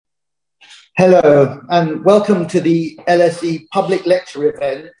Hello, and welcome to the LSE public lecture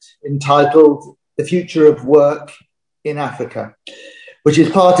event entitled The Future of Work in Africa, which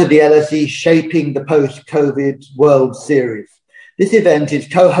is part of the LSE Shaping the Post-COVID World Series. This event is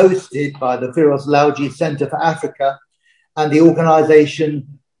co-hosted by the Firoz Lalji Centre for Africa and the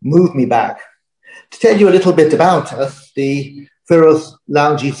organisation Move Me Back. To tell you a little bit about us, the Firoz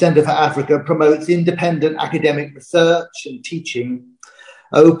Lalji Centre for Africa promotes independent academic research and teaching,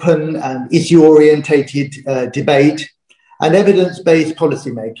 open and issue-orientated debate, and evidence-based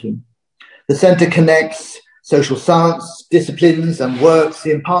policymaking. The centre connects social science disciplines and works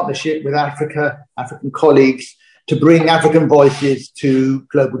in partnership with African colleagues to bring African voices to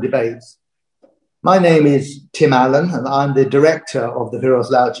global debates. My name is Tim Allen, and I'm the director of the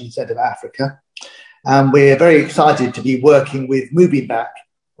Firoz Lalji Centre for Africa. And we're very excited to be working with Move Me Back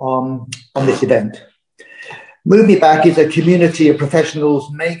on this event. Move Me Back is a community of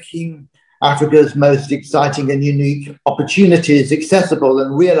professionals making Africa's most exciting and unique opportunities accessible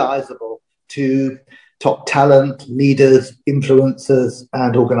and realizable to top talent, leaders, influencers,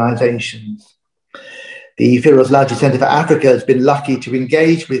 and organizations. The Firoz Lalji Centre for Africa has been lucky to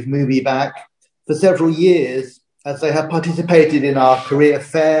engage with Move Me Back for several years as they have participated in our career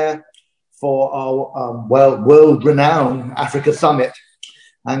fair for our world-renowned Africa Summit,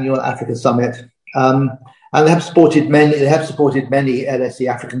 annual Africa Summit. And they have supported many LSE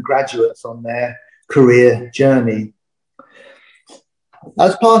African graduates on their career journey.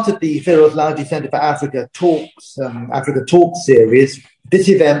 As part of the Firoz Lalji Centre for Africa Africa Talks series, this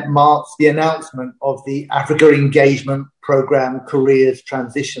event marks the announcement of the Africa Engagement Programme Careers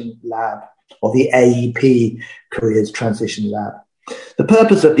Transition Lab, or the AEP Careers Transition Lab. The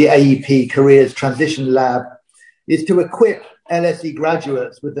purpose of the AEP Careers Transition Lab is to equip LSE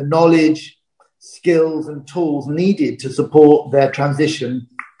graduates with the knowledge, skills and tools needed to support their transition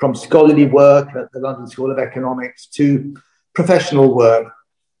from scholarly work at the London School of Economics to professional work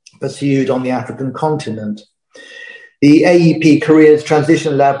pursued on the African continent. The AEP Careers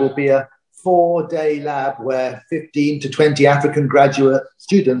Transition Lab will be a 4-day lab where 15 to 20 African graduate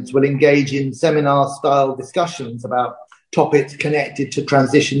students will engage in seminar-style discussions about topics connected to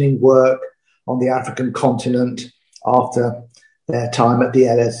transitioning work on the African continent after their time at the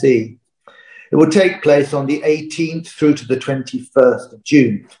LSE. It will take place on the 18th through to the 21st of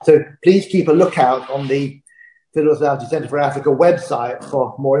June. So please keep a lookout on the Firoz Lalji Centre for Africa website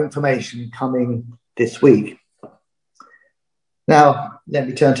for more information coming this week. Now, let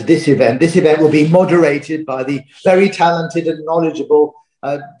me turn to this event. This event will be moderated by the very talented and knowledgeable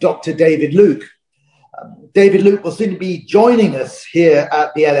Dr. David Luke. David Luke will soon be joining us here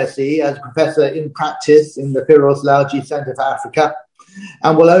at the LSE as Professor in Practice in the Firoz Lalji Centre for Africa,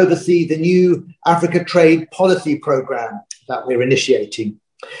 and will oversee the new Africa Trade Policy Programme that we're initiating.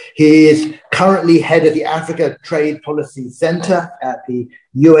 He is currently head of the Africa Trade Policy Centre at the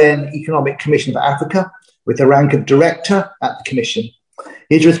UN Economic Commission for Africa, with the rank of Director at the Commission.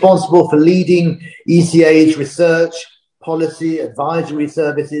 He's responsible for leading ECA's research, policy, advisory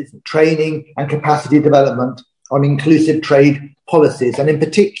services, training and capacity development on inclusive trade policies, and in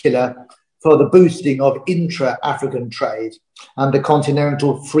particular for the boosting of intra-African trade and the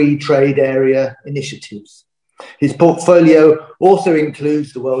Continental Free Trade Area initiatives. His portfolio also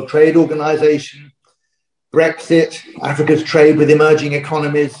includes the World Trade Organization, Brexit, Africa's trade with emerging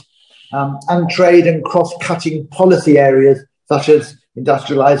economies, and trade and cross-cutting policy areas such as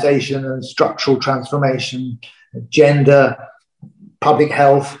industrialization and structural transformation, gender, public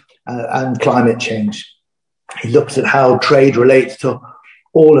health, and climate change. He looks at how trade relates to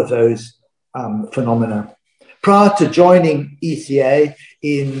all of those phenomena. Prior to joining ECA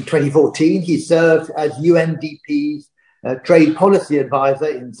in 2014, he served as UNDP's trade policy advisor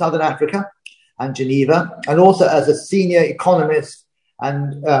in Southern Africa and Geneva, and also as a senior economist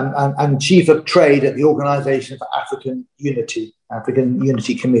and chief of trade at the Organization for African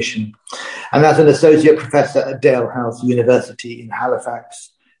Unity Commission, and as an associate professor at Dalhousie University in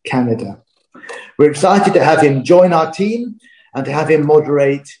Halifax, Canada. We're excited to have him join our team and to have him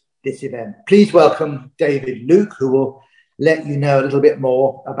moderate this event. Please welcome David Luke, who will let you know a little bit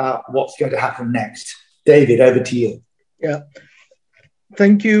more about what's going to happen next. David, over to you. Yeah,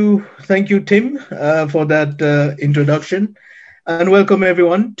 thank you, Tim, for that introduction, and welcome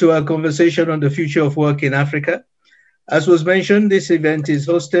everyone to our conversation on the future of work in Africa. As was mentioned, this event is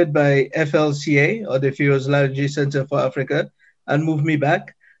hosted by FLCA, or the Firoz Lalji Centre for Africa, and Move Me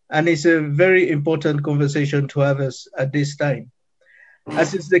Back, and it's a very important conversation to have us at this time.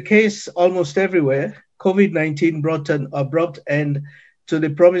 As is the case almost everywhere, COVID-19 brought an abrupt end to the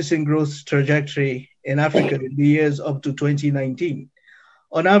promising growth trajectory in Africa in the years up to 2019.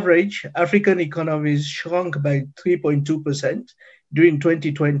 On average, African economies shrunk by 3.2% during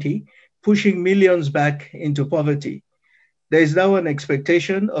 2020, pushing millions back into poverty. There is now an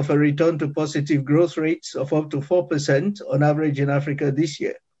expectation of a return to positive growth rates of up to 4% on average in Africa this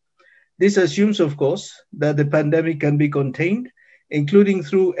year. This assumes, of course, that the pandemic can be contained, including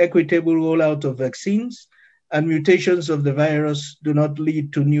through equitable rollout of vaccines, and mutations of the virus do not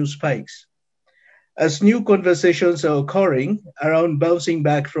lead to new spikes. As new conversations are occurring around bouncing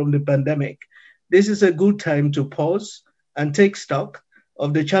back from the pandemic, this is a good time to pause and take stock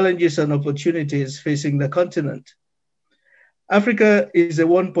of the challenges and opportunities facing the continent. Africa is a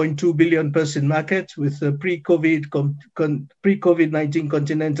 1.2 billion person market with a pre-COVID-19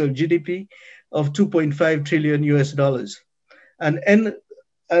 continental GDP of 2.5 trillion US dollars. An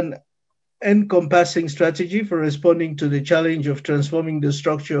encompassing strategy for responding to the challenge of transforming the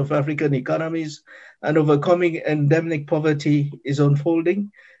structure of African economies and overcoming endemic poverty is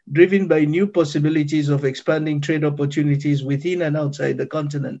unfolding, driven by new possibilities of expanding trade opportunities within and outside the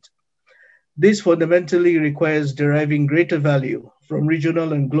continent. This fundamentally requires deriving greater value from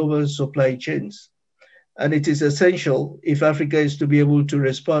regional and global supply chains. And it is essential if Africa is to be able to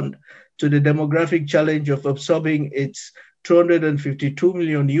respond to the demographic challenge of absorbing its 252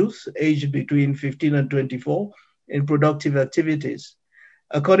 million youth aged between 15 and 24 in productive activities.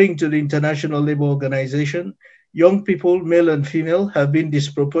 According to the International Labour Organization, young people, male and female, have been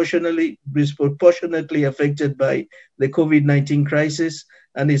disproportionately affected by the COVID-19 crisis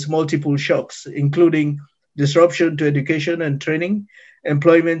and its multiple shocks, including disruption to education and training,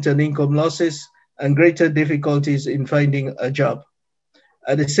 employment and income losses, and greater difficulties in finding a job.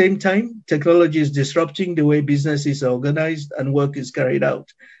 At the same time, technology is disrupting the way businesses are organized and work is carried out,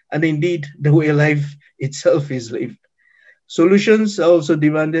 and indeed the way life itself is lived. Solutions are also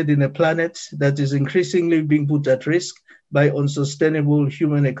demanded in a planet that is increasingly being put at risk by unsustainable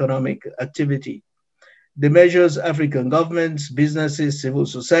human economic activity. The measures African governments, businesses, civil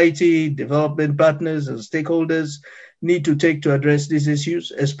society, development partners, and stakeholders need to take to address these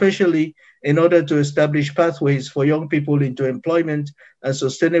issues, especially in order to establish pathways for young people into employment and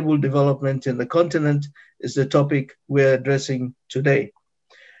sustainable development in the continent, is the topic we're addressing today.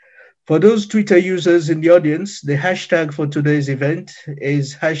 For those Twitter users in the audience, the hashtag for today's event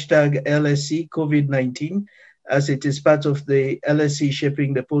is hashtag LSE COVID-19, as it is part of the LSE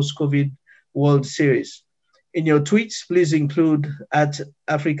Shaping the Post-COVID World Series. In your tweets, please include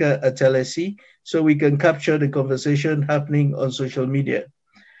 @Africa@LSE so we can capture the conversation happening on social media.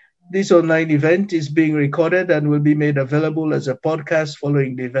 This online event is being recorded and will be made available as a podcast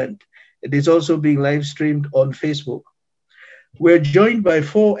following the event. It is also being live streamed on Facebook. We're joined by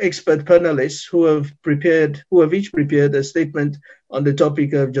 4 expert panelists who have each prepared a statement on the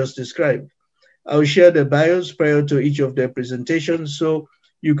topic I've just described. I'll share the bios prior to each of their presentations, so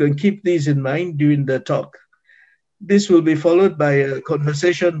you can keep these in mind during the talk. This will be followed by a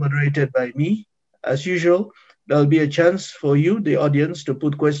conversation moderated by me. As usual, there'll be a chance for you, the audience, to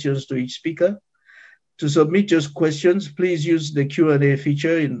put questions to each speaker. To submit your questions, please use the Q&A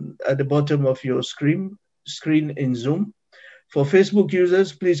feature at the bottom of your screen in Zoom. For Facebook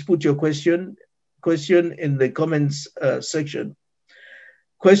users, please put your question in the comments section.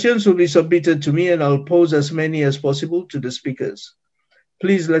 Questions will be submitted to me and I'll pose as many as possible to the speakers.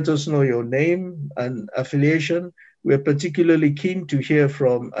 Please let us know your name and affiliation. We're particularly keen to hear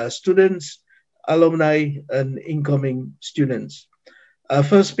from students, alumni, and incoming students. Our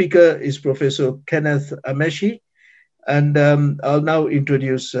first speaker is Professor Kenneth Amechi, and I'll now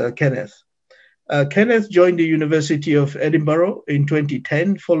introduce Kenneth. Kenneth joined the University of Edinburgh in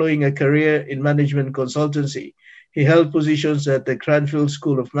 2010 following a career in management consultancy. He held positions at the Cranfield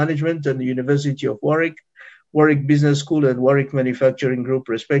School of Management and the University of Warwick, Warwick Business School, and Warwick Manufacturing Group,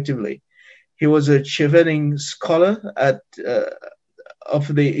 respectively. He was a Chevening Scholar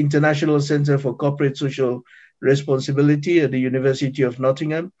of the International Centre for Corporate Social Responsibility at the University of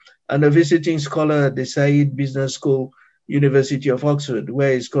Nottingham and a visiting scholar at the Said Business School, University of Oxford,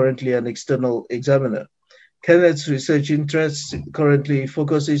 where he is currently an external examiner. Kenneth's research interest currently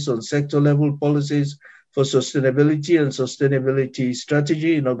focuses on sector-level policies for sustainability and sustainability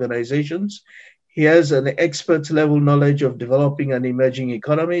strategy in organizations. He has an expert-level knowledge of developing and emerging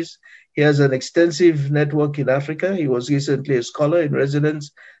economies. He has an extensive network in Africa. He was recently a scholar in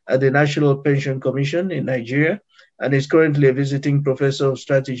residence at the National Pension Commission in Nigeria and is currently a visiting professor of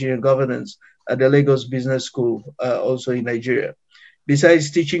strategy and governance at the Lagos Business School, also in Nigeria.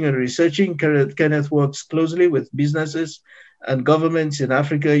 Besides teaching and researching, Kenneth works closely with businesses and governments in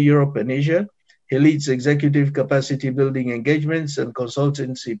Africa, Europe, and Asia. He leads executive capacity building engagements and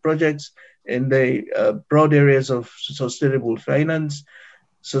consultancy projects in the broad areas of sustainable finance,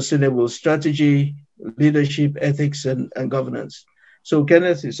 sustainable strategy, leadership, ethics, and governance. So,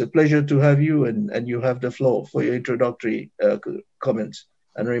 Kenneth, it's a pleasure to have you, and you have the floor for your introductory comments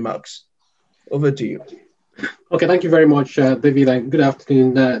and remarks. Over to you. Okay, thank you very much, David, and good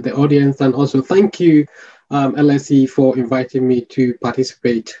afternoon, the audience, and also thank you, LSE, for inviting me to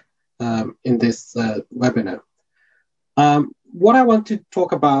participate in this webinar. What I want to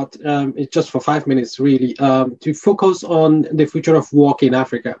talk about is just for 5 minutes, really, to focus on the future of work in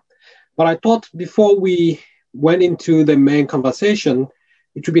Africa. But I thought before we went into the main conversation,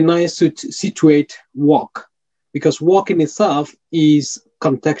 it would be nice to situate work, because work in itself is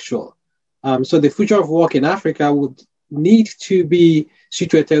contextual. So the future of work in Africa would need to be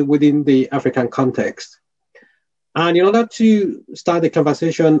situated within the African context. And in order to start the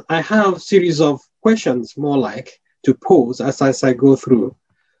conversation, I have a series of questions, more like, to pose as I go through.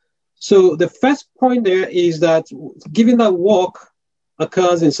 So the first point there is that given that work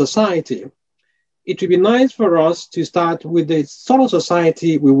occurs in society, it would be nice for us to start with the sort of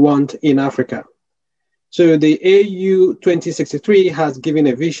society we want in Africa. So the AU 2063 has given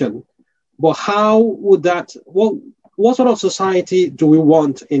a vision, but how would that, what sort of society do we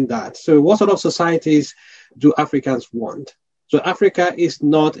want in that? So what sort of societies do Africans want? So Africa is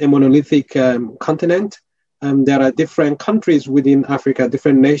not a monolithic continent. There are different countries within Africa,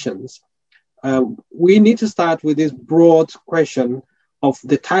 different nations. We need to start with this broad question of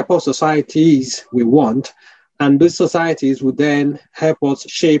the type of societies we want, and these societies would then help us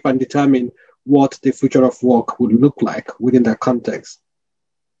shape and determine what the future of work would look like within that context.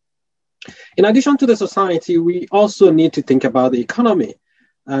 In addition to the society, we also need to think about the economy,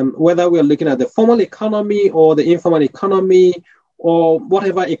 whether we're looking at the formal economy or the informal economy, or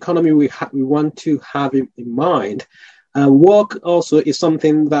whatever economy we want to have in mind. Work also is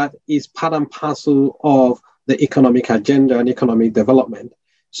something that is part and parcel of the economic agenda and economic development.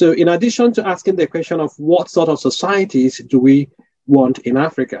 So in addition to asking the question of what sort of societies do we want in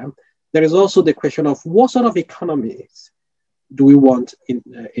Africa, there is also the question of what sort of economies do we want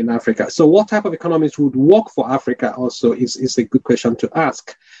in Africa? So what type of economies would work for Africa also is a good question to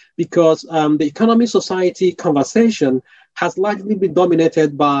ask, because the economy society conversation has largely been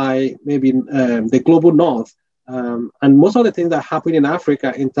dominated by maybe the global north. And most of the things that happen in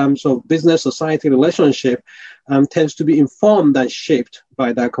Africa in terms of business society relationship tends to be informed and shaped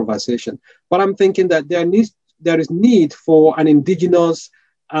by that conversation. But I'm thinking that there is need for an indigenous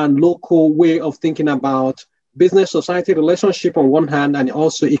and local way of thinking about business society relationship on one hand, and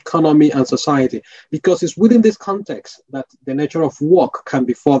also economy and society, because it's within this context that the nature of work can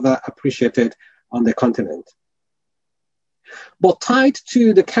be further appreciated on the continent. But tied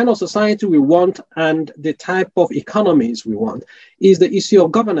to the kind of society we want and the type of economies we want is the issue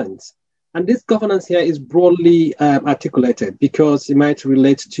of governance. And this governance here is broadly articulated because it might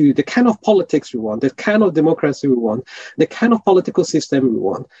relate to the kind of politics we want, the kind of democracy we want, the kind of political system we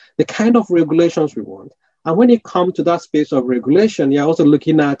want, the kind of regulations we want. And when it comes to that space of regulation, you're also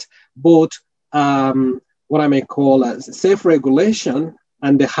looking at both what I may call as self-regulation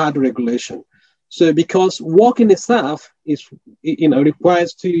and the hard regulation. So because work in itself is,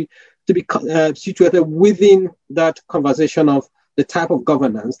 requires to be situated within that conversation of the type of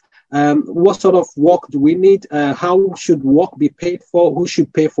governance. What sort of work do we need? How should work be paid for? Who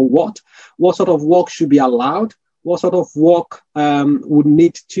should pay for what? What sort of work should be allowed? What sort of work would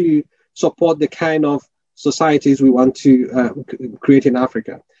need to support the kind of societies we want to create in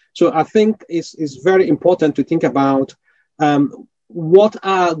Africa? So I think it's very important to think about what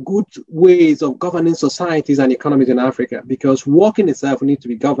are good ways of governing societies and economies in Africa, because work in itself needs to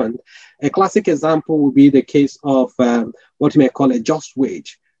be governed. A classic example would be the case of what you may call a just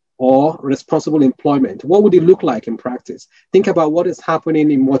wage or responsible employment. What would it look like in practice? Think about what is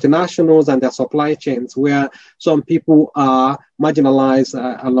happening in multinationals and their supply chains, where some people are marginalized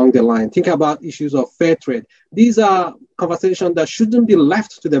along the line. Think about issues of fair trade. These are conversations that shouldn't be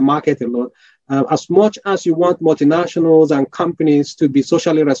left to the market alone. As much as you want multinationals and companies to be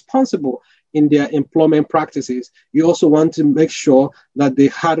socially responsible in their employment practices, you also want to make sure that the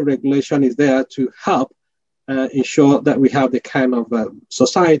hard regulation is there to help ensure that we have the kind of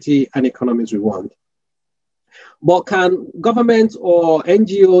society and economies we want. But can governments or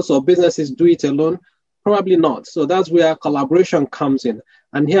NGOs or businesses do it alone? Probably not. So that's where collaboration comes in.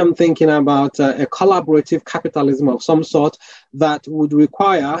 And here I'm thinking about a collaborative capitalism of some sort that would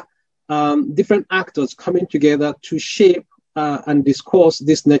require different actors coming together to shape and discourse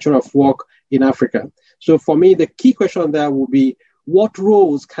this nature of work in Africa. So for me, the key question there will be, what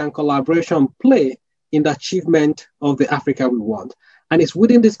roles can collaboration play in the achievement of the Africa we want? And it's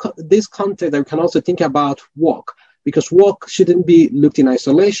within this context that we can also think about work. because work shouldn't be looked in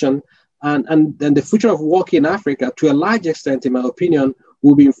isolation. And the future of work in Africa, to a large extent, in my opinion,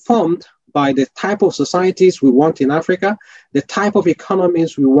 will be informed by the type of societies we want in Africa, the type of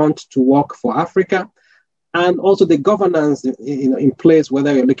economies we want to work for Africa, and also the governance in place,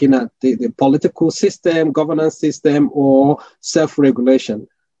 whether you're looking at the political system, governance system, or self-regulation.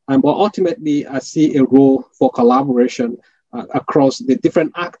 But ultimately, I see a role for collaboration across the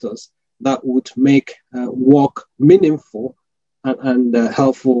different actors that would make work meaningful and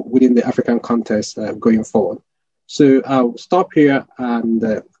helpful within the African context going forward. So I'll stop here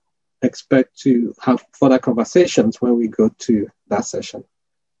and expect to have further conversations when we go to that session.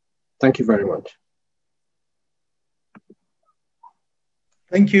 Thank you very much.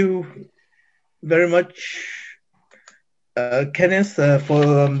 Thank you very much, Kenneth,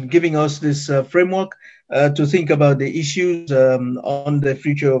 for giving us this framework to think about the issues on the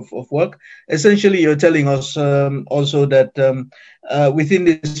future of work. Essentially, you're telling us also that within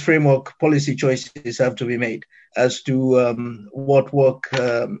this framework, policy choices have to be made as to what work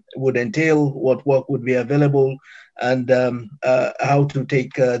would entail, what work would be available, and how to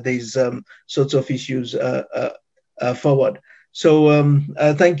take these sorts of issues forward. So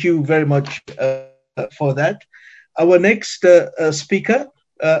thank you very much for that. Our next speaker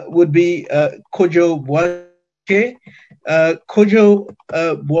would be Kojo Boakye. Kojo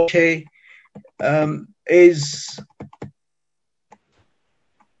Boakye is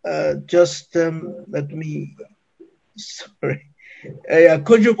Kojo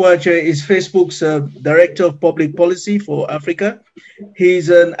Boakye is Facebook's Director of Public Policy for Africa. He's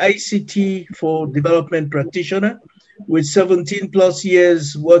an ICT for Development practitioner with 17 plus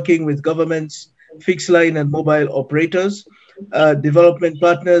years working with governments, fixed line and mobile operators, development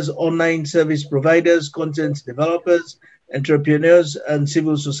partners, online service providers, content developers, entrepreneurs, and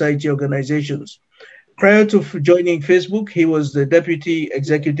civil society organizations. Prior to joining Facebook, he was the Deputy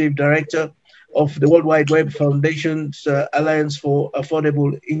Executive Director of the World Wide Web Foundation's Alliance for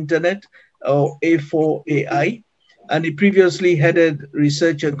Affordable Internet, or A4AI, and he previously headed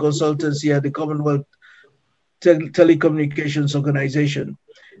research and consultancy at the Commonwealth Telecommunications Organization.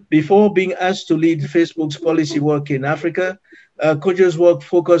 Before being asked to lead Facebook's policy work in Africa, Kojo's work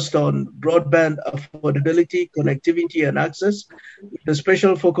focused on broadband affordability, connectivity, and access, with a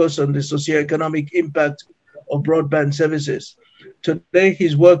special focus on the socioeconomic impact of broadband services. Today,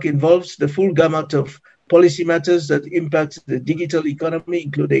 his work involves the full gamut of policy matters that impact the digital economy,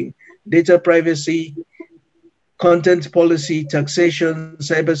 including data privacy, content policy, taxation,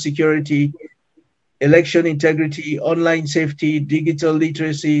 cybersecurity, election integrity, online safety, digital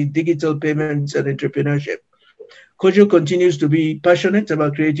literacy, digital payments, and entrepreneurship. Kojo continues to be passionate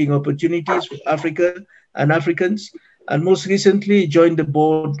about creating opportunities for Africa and Africans, and most recently joined the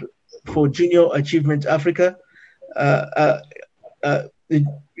board for Junior Achievement Africa.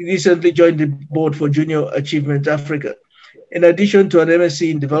 Recently joined the board for Junior Achievement Africa. In addition to an MSc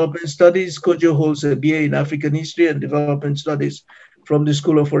in Development Studies, Kojo holds a BA in African History and Development Studies from the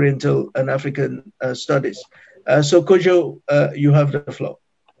School of Oriental and African Studies. So Kojo, you have the floor.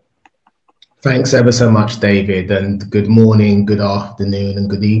 Thanks ever so much, David, and good morning, good afternoon, and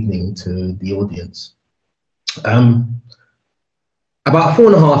good evening to the audience. About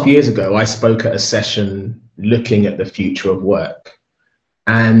 4.5 years ago, I spoke at a session looking at the future of work.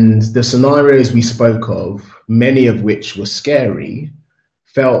 And the scenarios we spoke of, many of which were scary,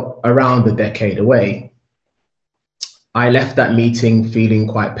 felt around a decade away. I left that meeting feeling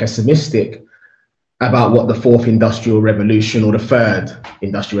quite pessimistic about what the fourth industrial revolution or the third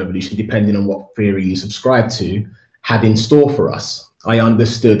industrial revolution, depending on what theory you subscribe to, had in store for us. I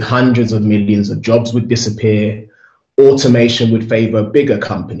understood hundreds of millions of jobs would disappear, automation would favor bigger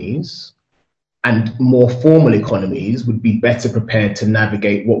companies, and more formal economies would be better prepared to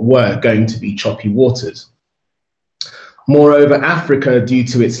navigate what were going to be choppy waters. Moreover, Africa, due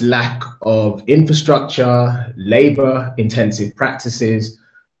to its lack of infrastructure, labor-intensive practices,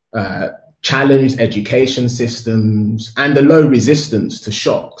 challenged education systems, and a low resistance to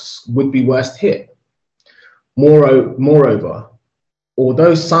shocks, would be worst hit. Moreover,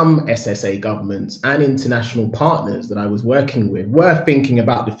 although some SSA governments and international partners that I was working with were thinking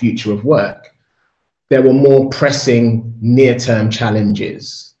about the future of work, there were more pressing near-term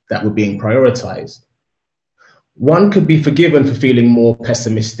challenges that were being prioritized. One could be forgiven for feeling more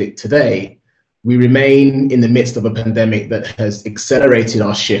pessimistic today. We remain in the midst of a pandemic that has accelerated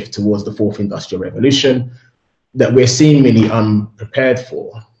our shift towards the fourth industrial revolution that we're seemingly unprepared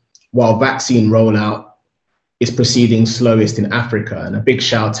for, while vaccine rollout is proceeding slowest in Africa. And a big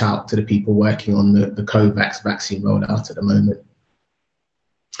shout out to the people working on the COVAX vaccine rollout at the moment.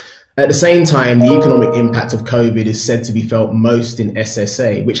 At the same time, the economic impact of COVID is said to be felt most in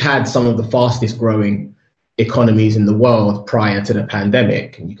SSA, which had some of the fastest growing economies in the world prior to the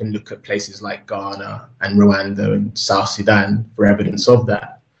pandemic. And you can look at places like Ghana and Rwanda and South Sudan for evidence of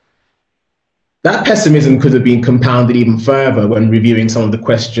that. That pessimism could have been compounded even further when reviewing some of the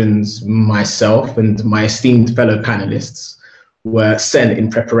questions myself and my esteemed fellow panelists were sent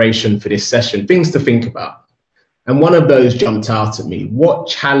in preparation for this session, things to think about. And one of those jumped out at me. What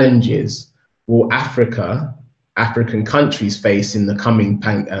challenges will African countries face in the coming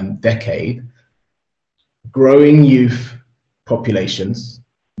decade? Growing youth populations,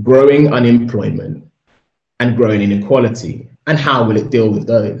 growing unemployment, and growing inequality. And how will it deal with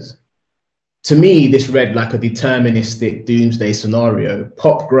those? To me, this read like a deterministic doomsday scenario: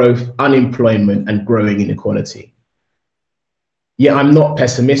 pop growth, unemployment, and growing inequality. Yet I'm not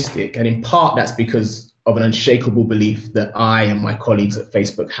pessimistic, and in part that's because of an unshakable belief that I and my colleagues at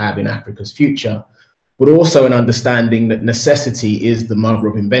Facebook have in Africa's future, but also an understanding that necessity is the mother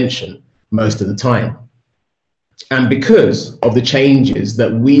of invention most of the time. And because of the changes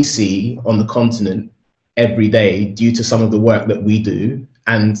that we see on the continent every day due to some of the work that we do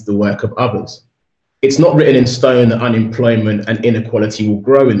and the work of others, it's not written in stone that unemployment and inequality will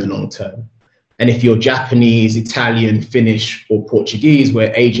grow in the long term. And if you're Japanese, Italian, Finnish, or Portuguese,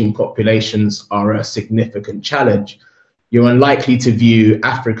 where aging populations are a significant challenge, you're unlikely to view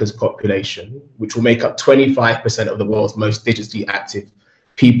Africa's population, which will make up 25% of the world's most digitally active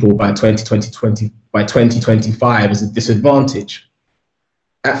people by 2025, as a disadvantage.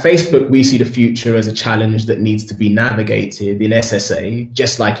 At Facebook, we see the future as a challenge that needs to be navigated in SSA,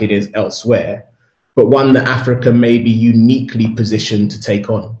 just like it is elsewhere, but one that Africa may be uniquely positioned to take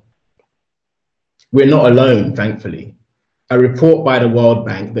on. We're not alone, thankfully. A report by the World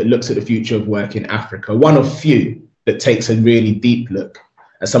Bank that looks at the future of work in Africa, one of few that takes a really deep look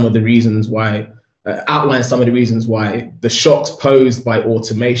at some of the reasons why, outlines some of the reasons why the shocks posed by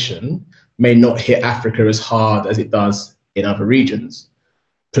automation may not hit Africa as hard as it does in other regions.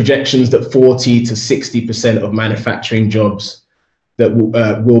 Projections that 40 to 60% of manufacturing jobs that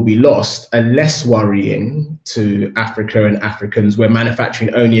will be lost are less worrying to Africa and Africans, where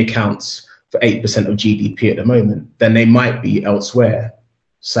manufacturing only accounts for 8% of GDP at the moment, than they might be elsewhere.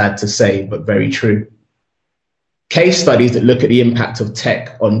 Sad to say, but very true. Case studies that look at the impact of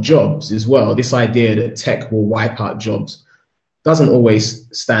tech on jobs as well. This idea that tech will wipe out jobs doesn't always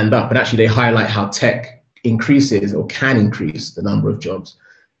stand up, and actually they highlight how tech increases or can increase the number of jobs.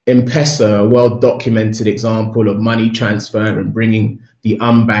 M-Pesa, a well-documented example of money transfer and bringing the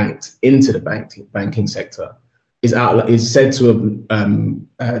unbanked into the banking sector, is said to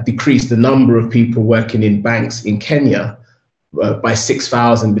have decreased the number of people working in banks in Kenya by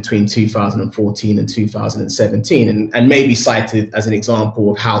 6,000 between 2014 and 2017, and may be cited as an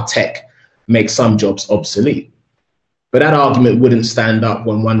example of how tech makes some jobs obsolete. But that argument wouldn't stand up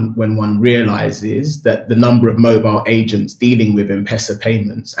when one realizes that the number of mobile agents dealing with M-Pesa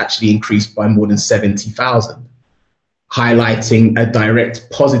payments actually increased by more than 70,000, highlighting a direct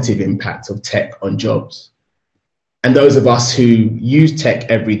positive impact of tech on jobs. And those of us who use tech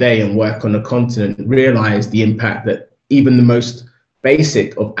every day and work on the continent realize the impact that even the most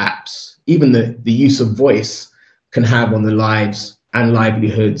basic of apps, even the use of voice, can have on the lives and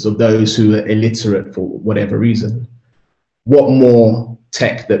livelihoods of those who are illiterate for whatever reason. What more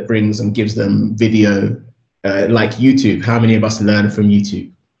tech that brings and gives them video like YouTube? How many of us learn from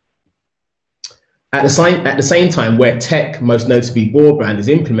YouTube? At the same time, where tech, most notably broadband, is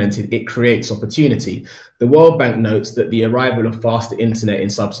implemented, it creates opportunity. The World Bank notes that the arrival of faster internet in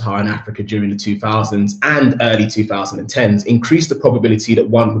sub-Saharan Africa during the 2000s and early 2010s increased the probability that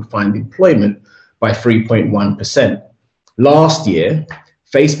one would find employment by 3.1%. Last year,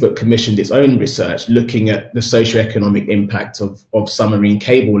 Facebook commissioned its own research looking at the socioeconomic impact of submarine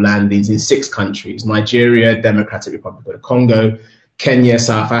cable landings in 6 countries: Nigeria, Democratic Republic of the Congo, Kenya,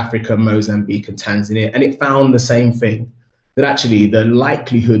 South Africa, Mozambique, and Tanzania. And it found the same thing, that actually the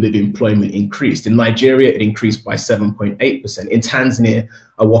likelihood of employment increased. In Nigeria, it increased by 7.8%. In Tanzania,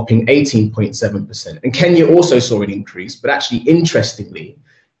 a whopping 18.7%. And Kenya also saw an increase, but actually, interestingly,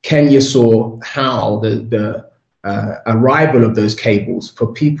 Kenya saw how the arrival of those cables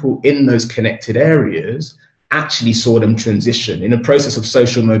for people in those connected areas actually saw them transition in a process of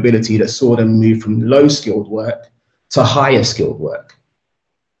social mobility that saw them move from low-skilled work to higher skilled work.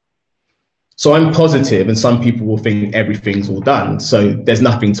 So I'm positive, and some people will think everything's all done, so there's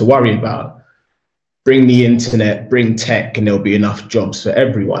nothing to worry about. Bring the internet, bring tech, and there'll be enough jobs for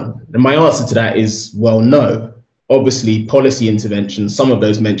everyone. And my answer to that is, well, no. Obviously, policy interventions, some of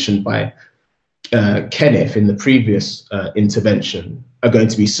those mentioned by Kenneth in the previous intervention, are going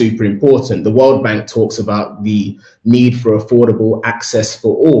to be super important. The World Bank talks about the need for affordable access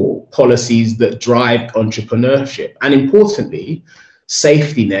for all, policies that drive entrepreneurship, and importantly,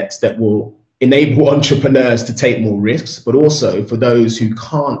 safety nets that will enable entrepreneurs to take more risks, but also for those who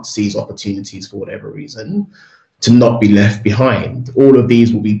can't seize opportunities for whatever reason, to not be left behind. All of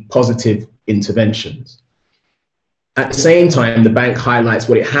these will be positive interventions. At the same time, the bank highlights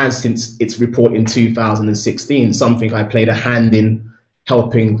what it has since its report in 2016, something I played a hand in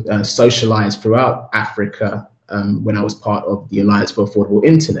helping socialize throughout Africa when I was part of the Alliance for Affordable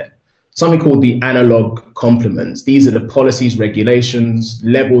Internet, something called the analog complements. These are the policies, regulations,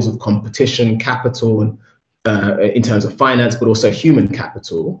 levels of competition, capital, and in terms of finance, but also human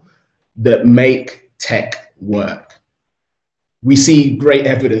capital that make tech work. We see great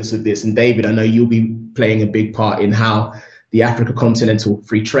evidence of this, and David, I know you'll be playing a big part in how the Africa Continental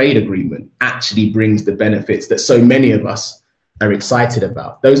Free Trade Agreement actually brings the benefits that so many of us are excited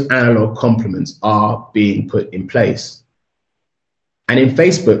about. Those analog complements are being put in place. And in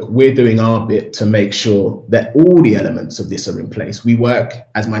Facebook, we're doing our bit to make sure that all the elements of this are in place. We work,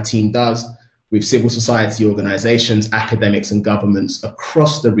 as my team does, with civil society organizations, academics, and governments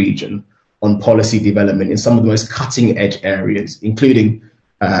across the region on policy development in some of the most cutting edge areas, including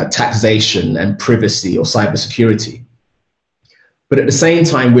taxation and privacy or cybersecurity. But at the same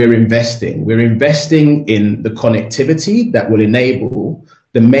time, we're investing in the connectivity that will enable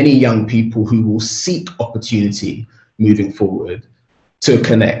the many young people who will seek opportunity moving forward to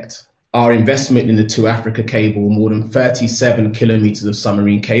connect. Our investment in the To Africa cable, more than 37 kilometers of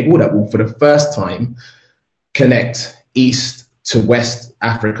submarine cable that will, for the first time, connect East to West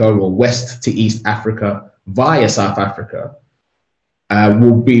Africa or West to East Africa via South Africa,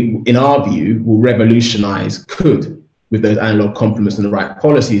 will be, in our view, will revolutionize, could, with those analog complements and the right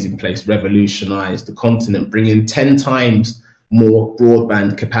policies in place, revolutionize the continent, bring in 10 times more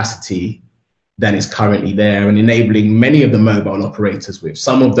broadband capacity than is currently there, and enabling many of the mobile operators, with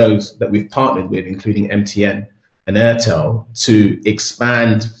some of those that we've partnered with, including MTN and Airtel, to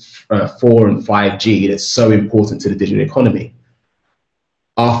expand 4 and 5G that's so important to the digital economy.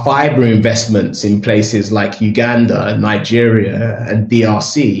 Our fiber investments in places like Uganda, Nigeria, and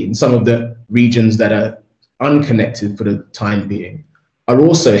DRC, in some of the regions that are unconnected for the time being, are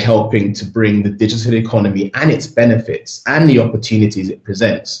also helping to bring the digital economy and its benefits and the opportunities it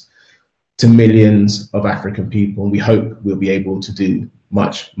presents to millions of African people. And we hope we'll be able to do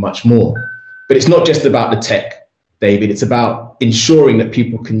much, much more. But it's not just about the tech, David. It's about ensuring that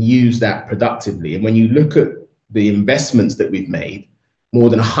people can use that productively. And when you look at the investments that we've made, more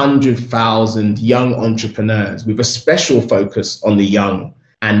than 100,000 young entrepreneurs with a special focus on the young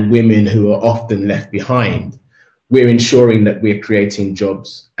and women who are often left behind, we're ensuring that we're creating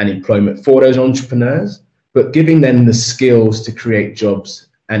jobs and employment for those entrepreneurs, but giving them the skills to create jobs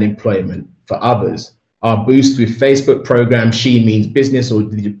and employment for others. Our Boost with Facebook program, She Means Business, or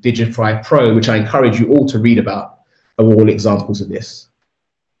Digify Pro, which I encourage you all to read about, are all examples of this.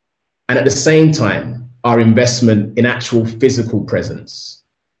 And at the same time, our investment in actual physical presence.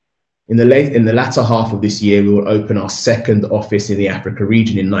 In the latter half of this year, we will open our second office in the Africa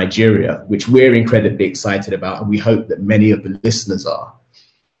region in Nigeria, which we're incredibly excited about, and we hope that many of the listeners are.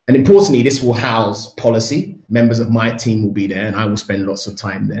 And importantly, this will house policy. Members of my team will be there, and I will spend lots of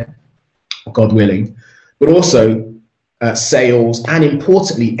time there, God willing, but also sales and,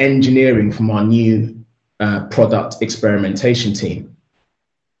 importantly, engineering from our new product experimentation team.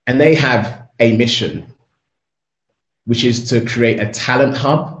 And they have a mission, which is to create a talent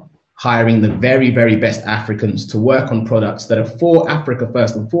hub, hiring the very, very best Africans to work on products that are for Africa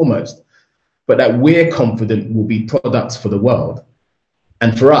first and foremost, but that we're confident will be products for the world.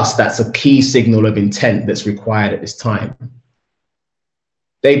 And for us, that's a key signal of intent that's required at this time.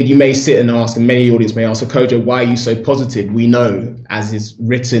 David, you may sit and ask, and many audience may ask, so Kojo, why are you so positive? We know, as is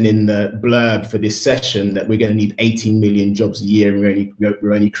written in the blurb for this session, that we're going to need 18 million jobs a year, and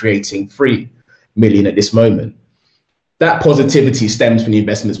we're only creating 3 million at this moment. That positivity stems from the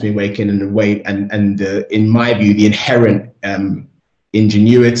investments being making and the way, and in my view, the inherent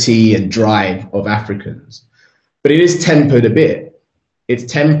ingenuity and drive of Africans. But it is tempered a bit. It's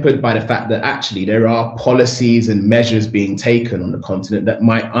tempered by the fact that actually there are policies and measures being taken on the continent that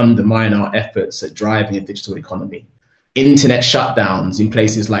might undermine our efforts at driving a digital economy. Internet shutdowns in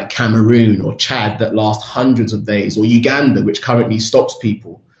places like Cameroon or Chad that last hundreds of days, or Uganda, which currently stops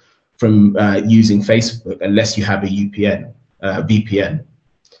people from using Facebook unless you have a VPN.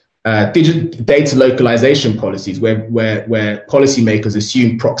 Digital data localization policies where policymakers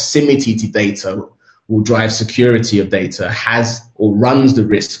assume proximity to data will drive security of data has or runs the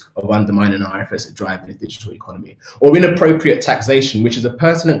risk of undermining our efforts at driving a digital economy. Or inappropriate taxation, which is a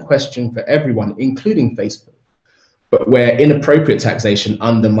pertinent question for everyone, including Facebook, but where inappropriate taxation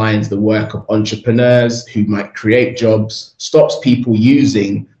undermines the work of entrepreneurs who might create jobs, stops people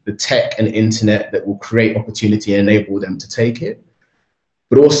using the tech and internet that will create opportunity and enable them to take it,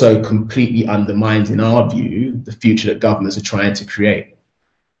 but also completely undermines, in our view, the future that governments are trying to create.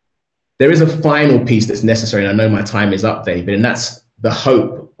 There is a final piece that's necessary, and I know my time is up, David, and that's the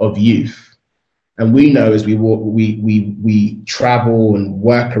hope of youth. And we know as we walk, we travel and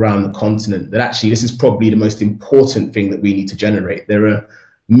work around the continent that actually this is probably the most important thing that we need to generate. There are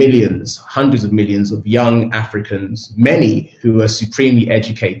millions, hundreds of millions of young Africans, many who are supremely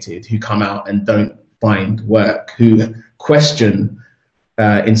educated, who come out and don't find work, who question,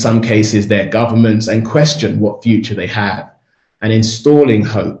 in some cases, their governments and question what future they have. And installing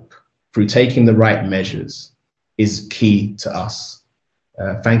hope through taking the right measures is key to us.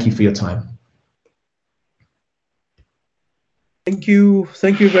 Thank you for your time. Thank you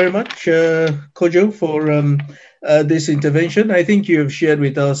very much, Kojo, for this intervention. I think you have shared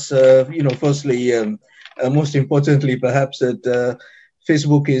with us, firstly, most importantly, perhaps that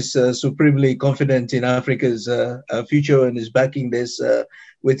Facebook is supremely confident in Africa's future and is backing this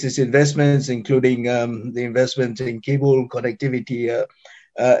with its investments, including the investment in cable connectivity,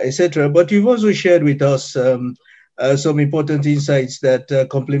 etc. But you've also shared with us some important insights that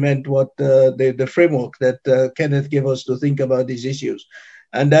complement what the framework that Kenneth gave us to think about these issues.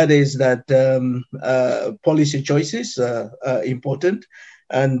 And that is that policy choices are important.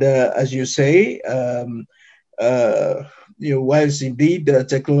 And as you say, whilst indeed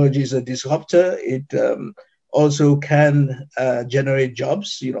technology is a disruptor, it also can generate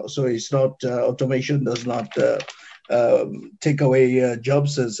jobs. So it's not automation does not take away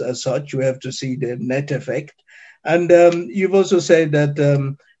jobs as such. We have to see the net effect. And you've also said that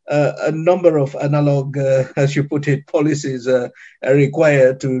a number of analog, as you put it, policies are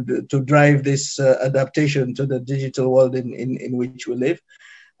required to drive this adaptation to the digital world in which we live.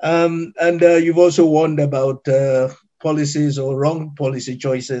 And you've also warned about policies or wrong policy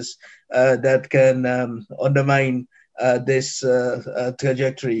choices that can undermine this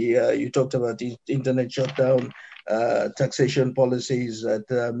trajectory. You talked about the internet shutdown, taxation policies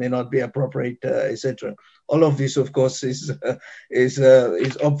that may not be appropriate, etc. All of this, of course, is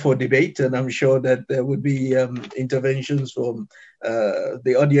up for debate, and I'm sure that there would be interventions from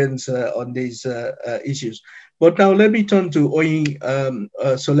the audience on these issues. But now let me turn to Oyin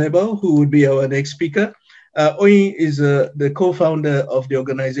Solebo, who would be our next speaker. Oyin is the co-founder of the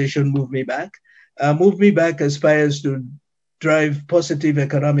organization Move Me Back. Move Me Back aspires to drive positive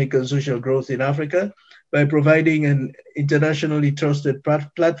economic and social growth in Africa by providing an internationally trusted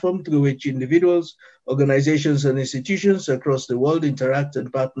platform through which individuals, organizations, and institutions across the world interact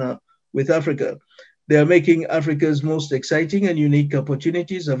and partner with Africa. They are making Africa's most exciting and unique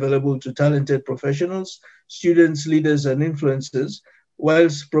opportunities available to talented professionals, students, leaders, and influencers,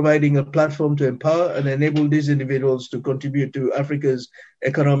 whilst providing a platform to empower and enable these individuals to contribute to Africa's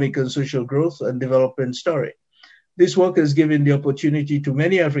economic and social growth and development story. This work has given the opportunity to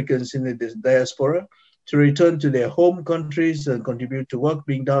many Africans in the diaspora to return to their home countries and contribute to work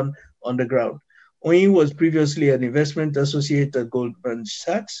being done on the ground. Oyin was previously an investment associate at Goldman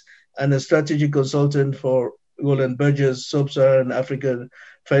Sachs and a strategic consultant for Roland Berger's Sub-Saharan African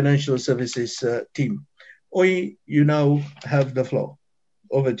Financial Services team. Oyin, you now have the floor.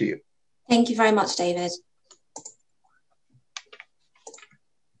 Over to you. Thank you very much, David.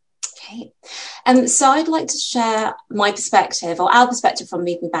 Okay. So I'd like to share my perspective, or our perspective from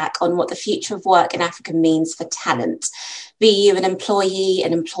Move Me Back, on what the future of work in Africa means for talent, be you an employee,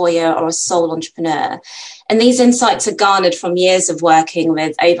 an employer, or a sole entrepreneur. And these insights are garnered from years of working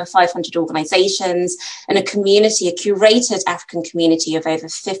with over 500 organizations and a community, a curated African community of over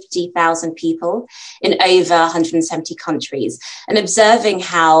 50,000 people in over 170 countries, and observing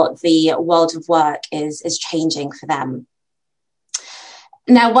how the world of work is changing for them.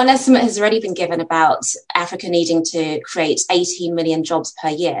 Now, one estimate has already been given about Africa needing to create 18 million jobs per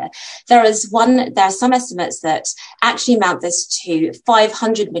year. There are some estimates that actually amount this to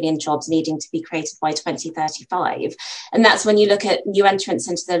 500 million jobs needing to be created by 2035. And that's when you look at new entrants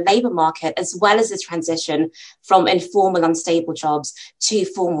into the labour market, as well as the transition from informal, unstable jobs to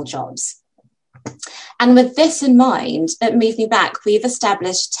formal jobs. And with this in mind, at Move Me Back, we've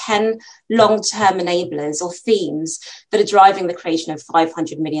established 10 long-term enablers or themes that are driving the creation of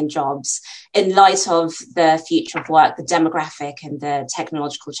 500 million jobs in light of the future of work, the demographic and the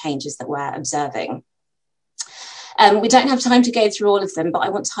technological changes that we're observing. We don't have time to go through all of them, but I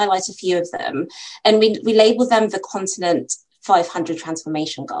want to highlight a few of them. And we label them the Continent 500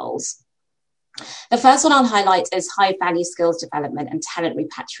 Transformation Goals. The first one I'll highlight is high value skills development and talent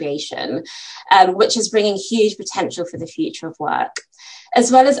repatriation, which is bringing huge potential for the future of work. As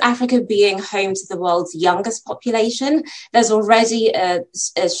well as Africa being home to the world's youngest population, there's already a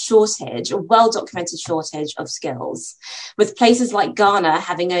shortage, a well-documented shortage of skills, with places like Ghana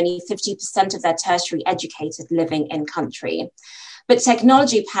having only 50% of their tertiary educated living in country. But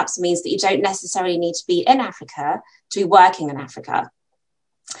technology perhaps means that you don't necessarily need to be in Africa to be working in Africa.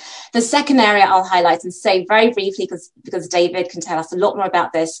 The second area I'll highlight and say very briefly, because David can tell us a lot more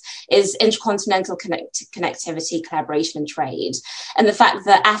about this, is intercontinental connectivity, collaboration and trade. And the fact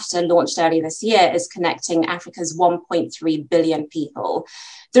that AfTA, launched earlier this year, is connecting Africa's 1.3 billion people.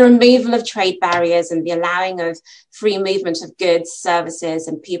 The removal of trade barriers and the allowing of free movement of goods, services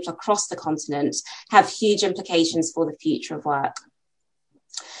and people across the continent have huge implications for the future of work.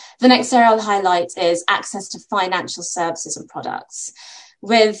 The next area I'll highlight is access to financial services and products.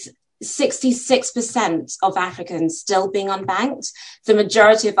 With 66% of Africans still being unbanked, the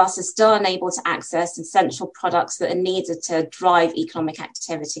majority of us are still unable to access essential products that are needed to drive economic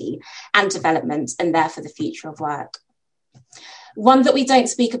activity and development, and therefore the future of work. One that we don't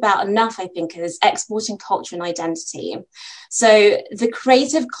speak about enough, I think, is exporting culture and identity. So the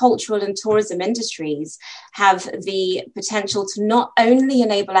creative, cultural and tourism industries have the potential to not only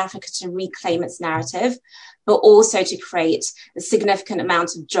enable Africa to reclaim its narrative, but also to create a significant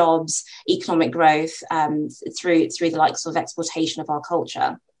amount of jobs, economic growth through the likes of exportation of our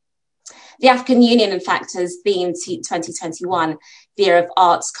culture. The African Union, in fact, has themed 2021 the year of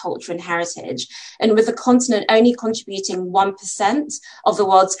arts, culture and heritage. And with the continent only contributing 1% of the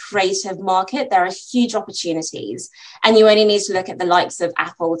world's creative market, there are huge opportunities. And you only need to look at the likes of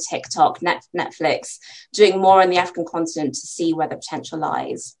Apple, TikTok, Netflix, doing more on the African continent to see where the potential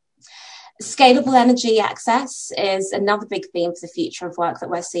lies. Scalable energy access is another big theme for the future of work that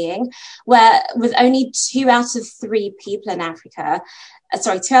we're seeing, where with only 2 out of 3 people in Africa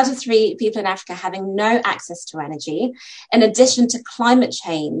having no access to energy, in addition to climate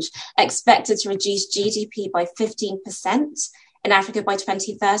change expected to reduce GDP by 15% in Africa by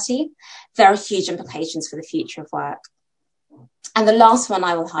 2030, there are huge implications for the future of work. And the last one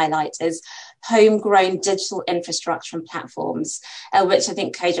I will highlight is homegrown digital infrastructure and platforms, which I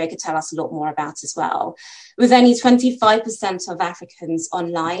think Kojo could tell us a lot more about as well. With only 25% of Africans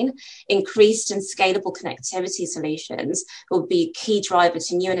online, increased and scalable connectivity solutions will be a key driver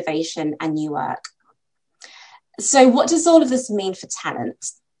to new innovation and new work. So what does all of this mean for talent?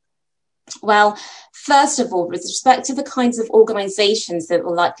 Well, first of all, with respect to the kinds of organizations that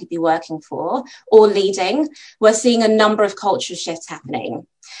we'll likely be working for or leading, we're seeing a number of cultural shifts happening.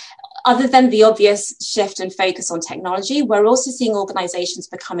 Other than the obvious shift and focus on technology, we're also seeing organizations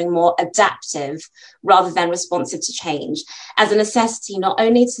becoming more adaptive rather than responsive to change as a necessity not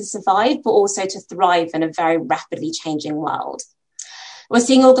only to survive, but also to thrive in a very rapidly changing world. We're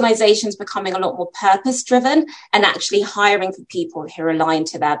seeing organizations becoming a lot more purpose-driven and actually hiring for people who are aligned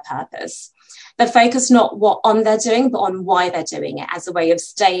to their purpose. They're focused not on they're doing, but on why they're doing it as a way of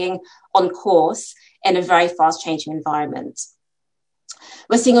staying on course in a very fast-changing environment.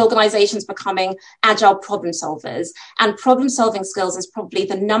 We're seeing organizations becoming agile problem solvers, and problem-solving skills is probably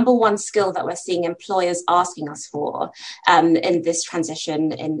the number one skill that we're seeing employers asking us for in this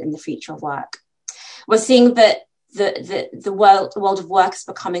transition in the future of work. We're seeing that the world of work is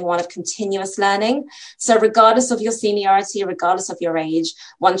becoming one of continuous learning. So regardless of your seniority, regardless of your age,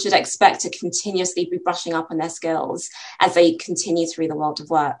 one should expect to continuously be brushing up on their skills as they continue through the world of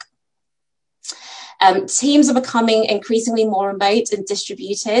work. Teams are becoming increasingly more remote and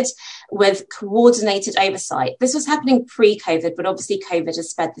distributed with coordinated oversight. This was happening pre-COVID, but obviously COVID has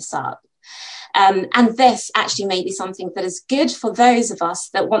sped this up. And this actually may be something that is good for those of us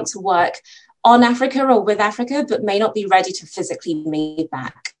that want to work on Africa or with Africa, but may not be ready to physically move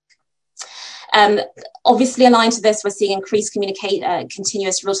back. Obviously aligned to this, we're seeing increased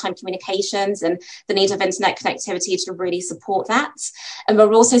continuous real-time communications and the need of internet connectivity to really support that. And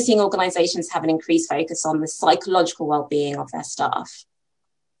we're also seeing organizations have an increased focus on the psychological well-being of their staff.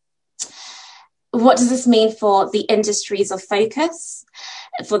 What does this mean for the industries of focus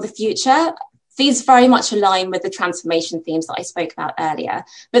for the future? These very much align with the transformation themes that I spoke about earlier,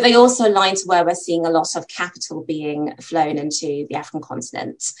 but they also align to where we're seeing a lot of capital being flown into the African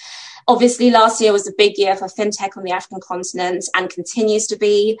continent. Obviously, last year was a big year for fintech on the African continent and continues to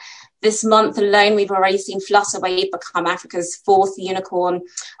be. This month alone, we've already seen Flutterwave become Africa's 4th unicorn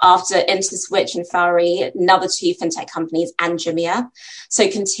after Interswitch and Fowry, another 2 fintech companies, and Jumia.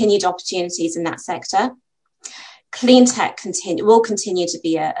 So continued opportunities in that sector. Clean tech will continue to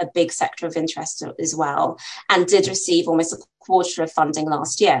be a big sector of interest as well, and did receive almost a quarter of funding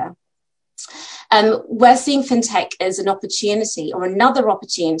last year. We're seeing fintech as an opportunity, or another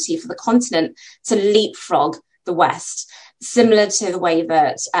opportunity, for the continent to leapfrog the West, similar to the way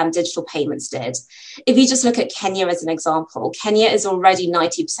that digital payments did. If you just look at Kenya as an example, Kenya is already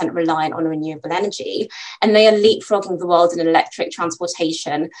 90% reliant on renewable energy, and they are leapfrogging the world in electric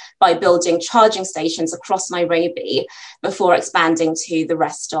transportation by building charging stations across Nairobi before expanding to the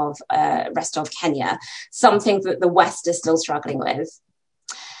rest of Kenya, something that the West is still struggling with.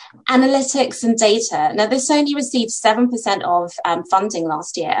 Analytics and data. Now, this only received 7% of funding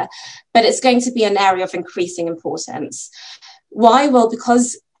last year, but it's going to be an area of increasing importance. Why? Well,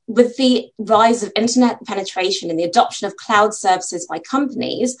 because with the rise of internet penetration and the adoption of cloud services by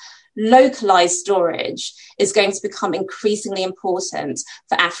companies, localized storage is going to become increasingly important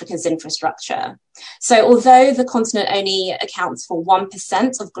for Africa's infrastructure. So although the continent only accounts for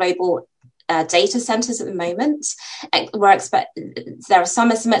 1% of global data centers at the moment, there are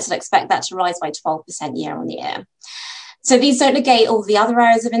some estimates that expect that to rise by 12% year on year. So these don't negate all the other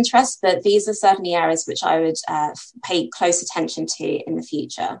areas of interest, but these are certainly areas which I would pay close attention to in the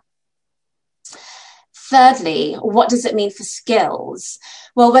future. Thirdly, what does it mean for skills?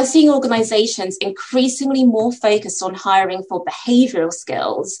 Well, we're seeing organizations increasingly more focused on hiring for behavioral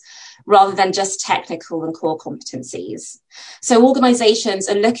skills rather than just technical and core competencies. So organizations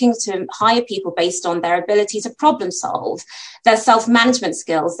are looking to hire people based on their ability to problem solve, their self-management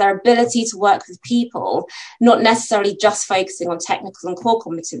skills, their ability to work with people, not necessarily just focusing on technical and core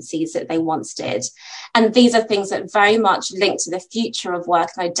competencies that they once did. And these are things that very much link to the future of work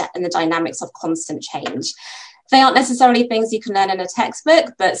and the dynamics of constant change. They aren't necessarily things you can learn in a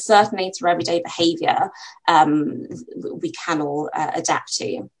textbook, but certainly through everyday behavior, we can all adapt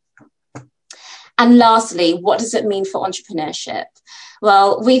to. And lastly, what does it mean for entrepreneurship?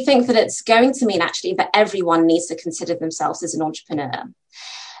 Well, we think that it's going to mean actually that everyone needs to consider themselves as an entrepreneur.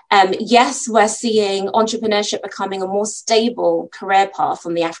 Yes, we're seeing entrepreneurship becoming a more stable career path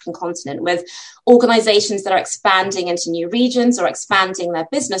on the African continent, with organizations that are expanding into new regions or expanding their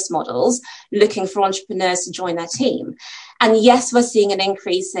business models, looking for entrepreneurs to join their team. And yes, we're seeing an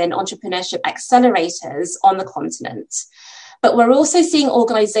increase in entrepreneurship accelerators on the continent. But we're also seeing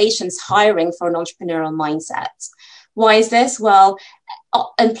organizations hiring for an entrepreneurial mindset. Why is this? Well,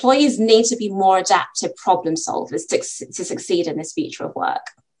 employees need to be more adaptive problem solvers to succeed in this future of work.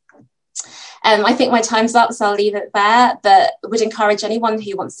 I think my time's up, so I'll leave it there, but would encourage anyone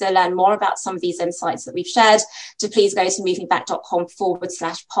who wants to learn more about some of these insights that we've shared to please go to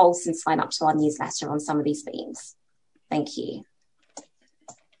movingback.com/pulse and sign up to our newsletter on some of these themes. Thank you.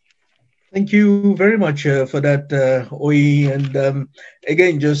 Thank you very much for that, Oyi. And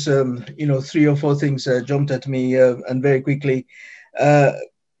again, just, 3 or 4 things jumped at me and very quickly.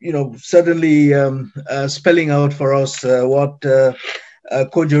 Suddenly spelling out for us what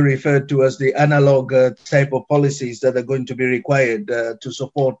Kojo referred to as the analog type of policies that are going to be required to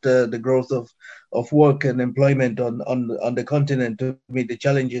support the growth of work and employment on the continent to meet the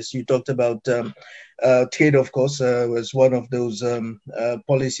challenges. You talked about trade, of course, was one of those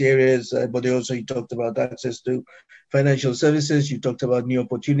policy areas, but also you talked about access to financial services. You talked about new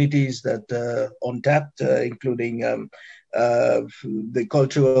opportunities that are untapped, including the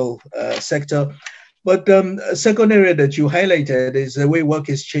cultural sector. But a second area that you highlighted is the way work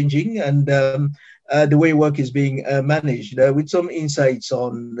is changing and the way work is being managed, with some insights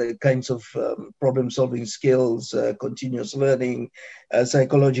on the kinds of problem-solving skills, continuous learning,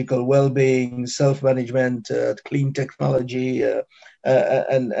 psychological well-being, self-management, clean technology,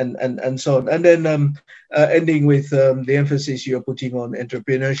 and so on. And then ending with the emphasis you're putting on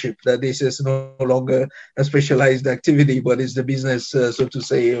entrepreneurship, that this is no longer a specialized activity, but is the business, so to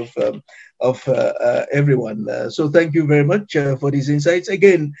say, of everyone. So thank you very much for these insights.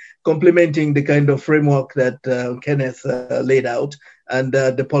 Again, complementing the kind of framework that Kenneth laid out, and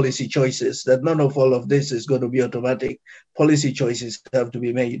the policy choices, that none of all of this is going to be automatic. Policy choices have to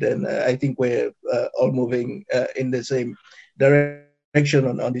be made, and I think we're all moving in the same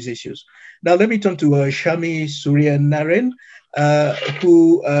direction on these issues. Now let me turn to Shami Suryanarayan,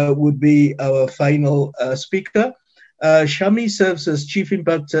 who would be our final speaker. Shami serves as Chief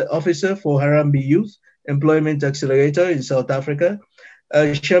Impact Officer for Harambee Youth Employment Accelerator in South Africa.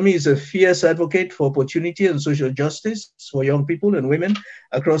 Shami is a fierce advocate for opportunity and social justice for young people and women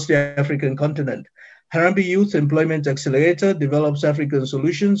across the African continent. Harambee Youth Employment Accelerator develops African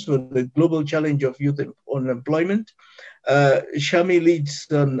solutions for the global challenge of youth unemployment. Shami leads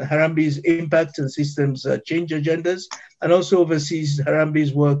on Harambee's impact and systems change agendas and also oversees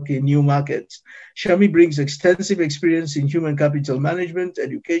Harambee's work in new markets. Shami brings extensive experience in human capital management,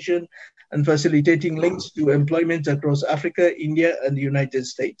 education, and facilitating links to employment across Africa, India, and the United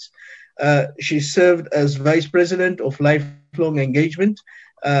States. She served as Vice President of Lifelong Engagement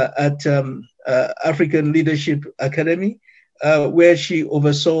at African Leadership Academy, where she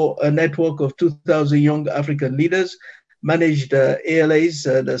oversaw a network of 2,000 young African leaders, managed ALA's,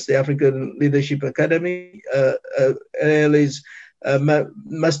 that's the African Leadership Academy, ALA's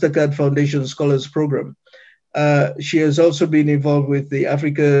MasterCard Foundation Scholars Program. She has also been involved with the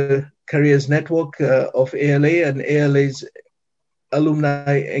Africa Careers Network of ALA and ALA's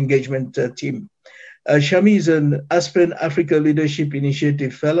Alumni Engagement Team. Shami is an Aspen Africa Leadership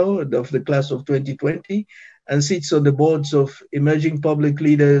Initiative Fellow of the class of 2020 and sits on the boards of Emerging Public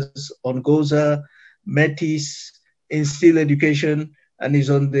Leaders on Goza, Metis, Instill Education, and is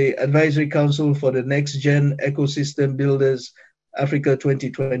on the Advisory Council for the Next Gen Ecosystem Builders Africa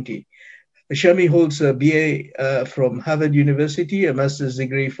 2020. Shami holds a BA from Harvard University, a master's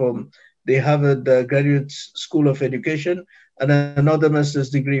degree from the Harvard Graduate School of Education, and another master's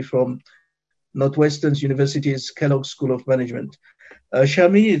degree from Northwestern University's Kellogg School of Management.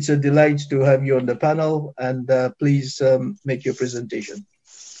 Shami, it's a delight to have you on the panel, and please make your presentation.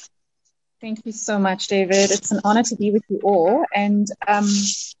 Thank you so much, David. It's an honor to be with you all, and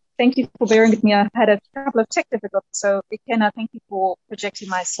thank you for bearing with me. I had a couple of tech difficulties, so Ikenna, thank you for projecting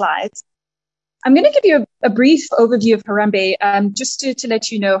my slides. I'm going to give you a brief overview of Harambee. Just to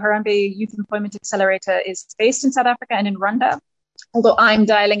let you know, Harambee Youth Employment Accelerator is based in South Africa and in Rwanda, although I'm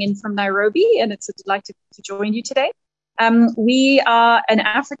dialing in from Nairobi, and it's a delight to join you today. We are an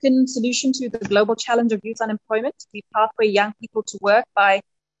African solution to the global challenge of youth unemployment. We pathway young people to work by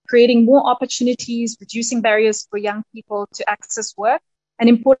creating more opportunities, reducing barriers for young people to access work, and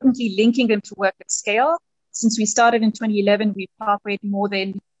importantly, linking them to work at scale. Since we started in 2011, we've pathwayed more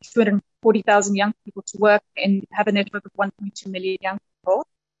than 240,000 young people to work and have a network of 1.2 million young people.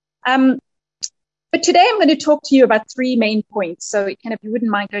 But today I'm going to talk to you about three main points. So if you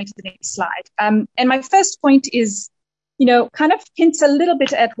wouldn't mind going to the next slide. And my first point is, kind of hints a little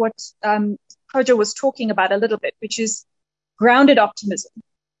bit at what Kojo was talking about a little bit, which is grounded optimism.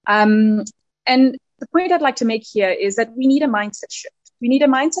 And the point I'd like to make here is that we need a mindset shift. We need a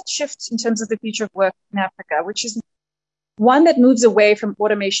mindset shift in terms of the future of work in Africa, which is one that moves away from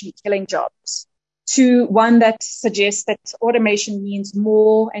automation killing jobs to one that suggests that automation means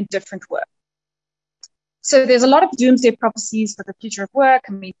more and different work. So there's a lot of doomsday prophecies for the future of work.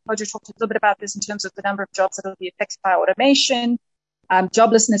 I mean, Kojo talked a little bit about this in terms of the number of jobs that will be affected by automation,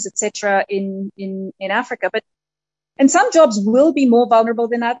 joblessness, etc. in Africa. And some jobs will be more vulnerable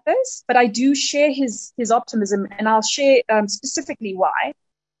than others, but I do share his optimism, and I'll share specifically why.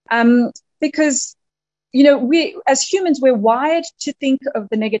 Because, we as humans, we're wired to think of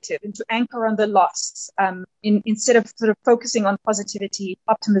the negative and to anchor on the loss instead of sort of focusing on positivity,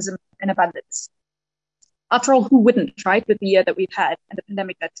 optimism, and abundance. After all, who wouldn't, right, with the year that we've had and the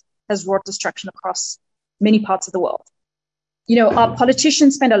pandemic that has wrought destruction across many parts of the world? Our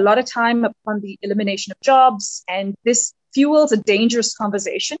politicians spend a lot of time upon the elimination of jobs, and this fuels a dangerous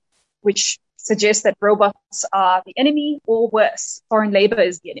conversation, which suggests that robots are the enemy, or worse, foreign labor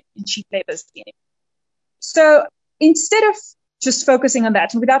is the enemy, and cheap labor is the enemy. So instead of just focusing on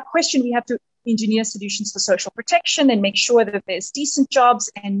that, and without question, we have to engineer solutions for social protection and make sure that there's decent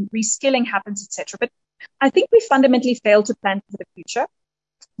jobs and reskilling happens, etc. But I think we fundamentally fail to plan for the future,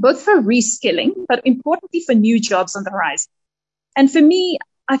 both for reskilling, but importantly for new jobs on the horizon. And for me,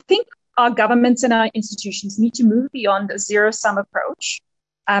 I think our governments and our institutions need to move beyond a zero-sum approach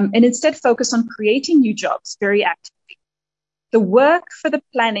and instead focus on creating new jobs very actively. The work for the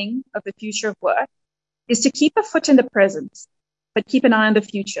planning of the future of work is to keep a foot in the present, but keep an eye on the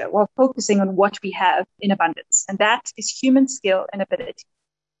future while focusing on what we have in abundance. And that is human skill and ability.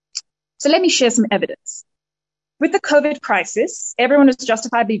 So let me share some evidence. With the COVID crisis, everyone is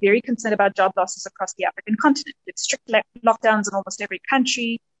justifiably very concerned about job losses across the African continent, with strict lockdowns in almost every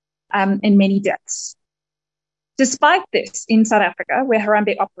country and many deaths. Despite this, in South Africa, where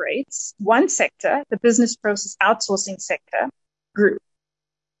Harambee operates, one sector, the business process outsourcing sector, grew.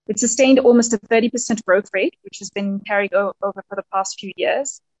 It sustained almost a 30% growth rate, which has been carried over for the past few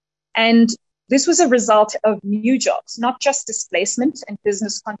years. And this was a result of new jobs, not just displacement and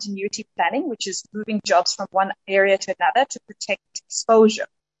business continuity planning, which is moving jobs from one area to another to protect exposure.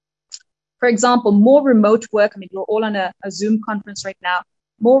 For example, more remote work. I mean, we're all on a Zoom conference right now.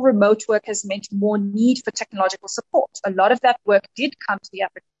 more remote work has meant more need for technological support. A lot of that work did come to the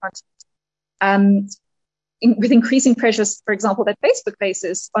African continent. With increasing pressures, for example, that Facebook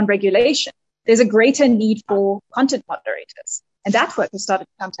faces on regulation, there's a greater need for content moderators. And that work has started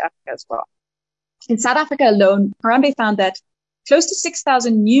to come to Africa as well. In South Africa alone, Harambee found that close to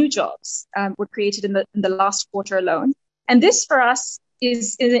 6,000 new jobs were created in the last quarter alone. And this for us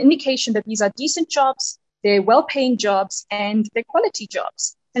is an indication that these are decent jobs, they're well-paying jobs, and they're quality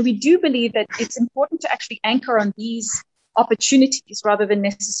jobs. And we do believe that it's important to actually anchor on these opportunities rather than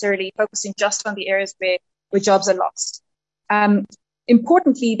necessarily focusing just on the areas where jobs are lost.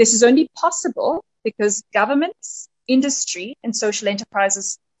 Importantly, this is only possible because governments, industry, and social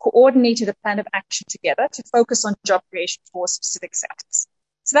enterprises coordinated a plan of action together to focus on job creation for specific sectors.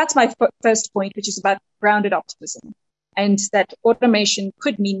 So that's my first point, which is about grounded optimism, and that automation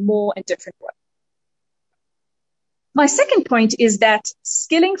could mean more and different work. My second point is that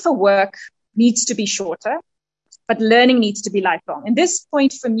skilling for work needs to be shorter, but learning needs to be lifelong. And this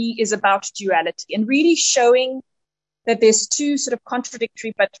point for me is about duality and really showing that there's two sort of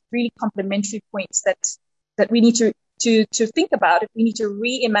contradictory but really complementary points that we need to think about if we need to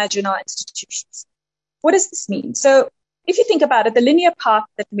reimagine our institutions. What does this mean? So if you think about it, the linear path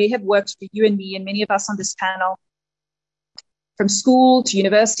that may have worked for you and me and many of us on this panel, from school to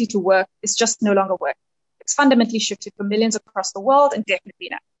university to work, is just no longer working. It's fundamentally shifted for millions across the world and definitely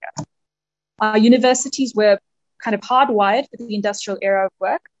in Africa. Our universities were kind of hardwired for the industrial era of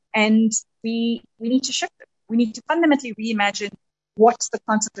work, and we need to shift it. We need to fundamentally reimagine what the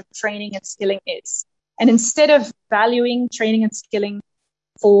concept of training and skilling is. And instead of valuing training and skilling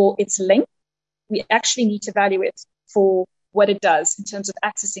for its length, we actually need to value it for what it does in terms of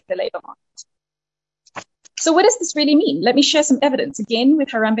accessing the labor market. So what does this really mean? Let me share some evidence. Again, with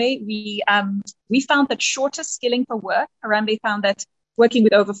Harambee, we found that shorter skilling for work, Harambee found that working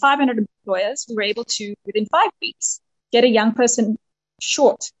with over 500 employers, we were able to, within 5 weeks, get a young person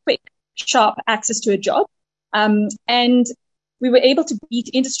short, quick, sharp access to a job. And we were able to beat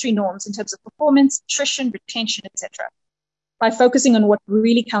industry norms in terms of performance, attrition, retention, etc., by focusing on what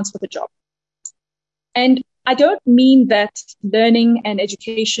really counts for the job. And I don't mean that learning and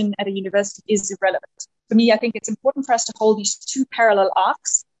education at a university is irrelevant. For me, I think it's important for us to hold these two parallel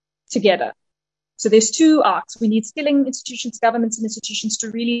arcs together. So there's two arcs. We need skilling institutions, governments, and institutions to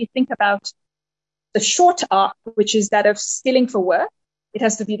really think about the short arc, which is that of skilling for work. It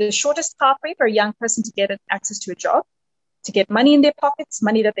has to be the shortest pathway for a young person to get access to a job, to get money in their pockets,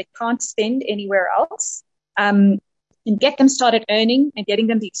 money that they can't spend anywhere else, and get them started earning and getting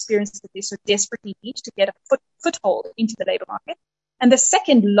them the experience that they so desperately need to get a foothold into the labor market. And the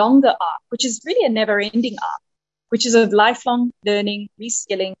second longer arc, which is really a never-ending arc, which is of lifelong learning,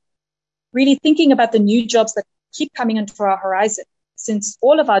 reskilling, really thinking about the new jobs that keep coming onto our horizon, since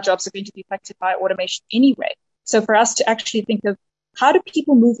all of our jobs are going to be affected by automation anyway. So for us to actually think of how do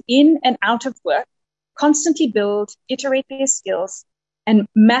people move in and out of work, constantly build, iterate their skills, and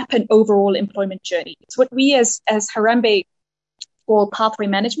map an overall employment journey. It's what we as Harambee call pathway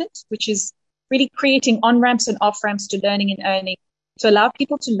management, which is really creating on-ramps and off-ramps to learning and earning to allow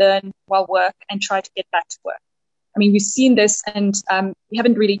people to learn while work and try to get back to work. I mean, we've seen this, and we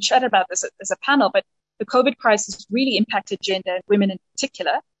haven't really chatted about this as a panel, but the COVID crisis really impacted gender and women in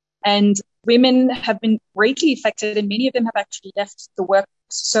particular. And women have been greatly affected, and many of them have actually left the workforce.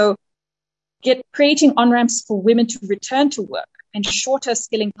 So creating on-ramps for women to return to work and shorter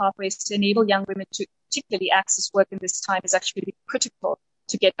skilling pathways to enable young women to particularly access work in this time is actually really critical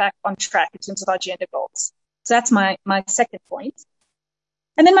to get back on track in terms of our gender goals. So that's my second point.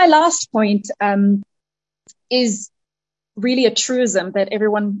 And then my last point is really a truism that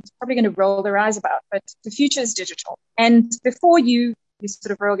everyone is probably going to roll their eyes about, but the future is digital. And before you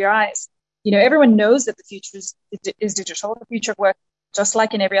sort of roll your eyes, everyone knows that the future is digital. The future of work, just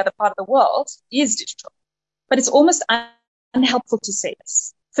like in every other part of the world, is digital. But it's almost unhelpful to say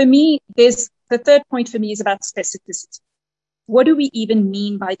this. For me, the third point for me is about specificity. What do we even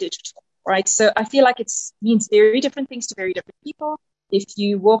mean by digital, right? So I feel like it means very different things to very different people. If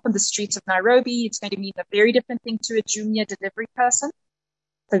you walk on the streets of Nairobi, it's going to mean a very different thing to a junior delivery person.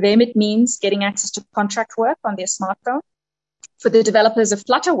 For them, it means getting access to contract work on their smartphone. For the developers of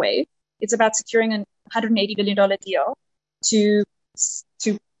Flutterwave, it's about securing a $180 billion deal to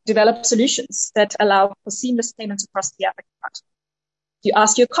develop solutions that allow for seamless payments across the African continent. You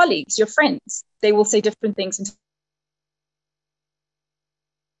ask your colleagues, your friends, they will say different things.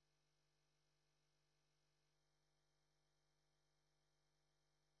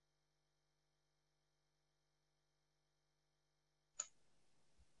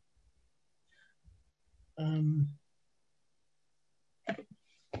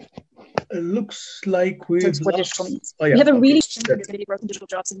 It looks like we've what digital means. Oh, yeah. We have a really Okay. growth in digital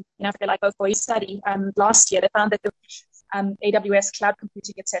jobs in Africa, like both for your study. Last year, they found that the AWS, cloud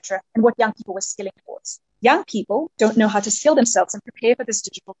computing, etc., and what young people were skilling towards. Young people don't know how to skill themselves and prepare for this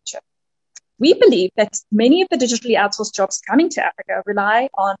digital future. We believe that many of the digitally outsourced jobs coming to Africa rely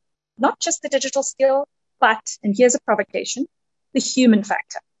on not just the digital skill, but, and here's a provocation, the human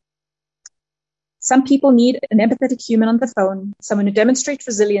factor. Some people need an empathetic human on the phone, someone who demonstrates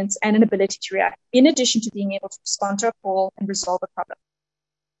resilience and an ability to react, in addition to being able to respond to a call and resolve a problem.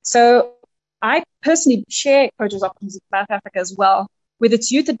 So I personally share Kojo's optimism about Africa as well, with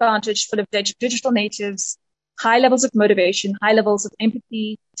its youth advantage full of digital natives, high levels of motivation, high levels of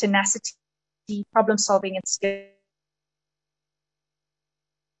empathy, tenacity, problem solving, and skill.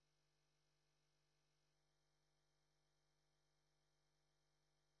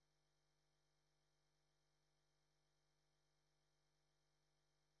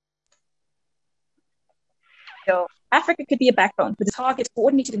 So Africa could be a backbone with a target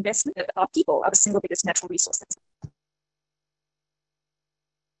coordinated investment that our people are the single biggest natural resources.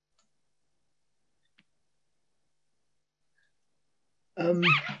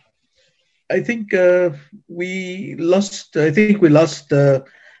 I think we lost Shami.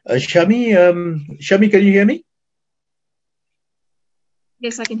 Shami, can you hear me?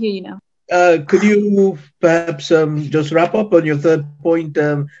 Yes, I can hear you now. Could you perhaps just wrap up on your third point?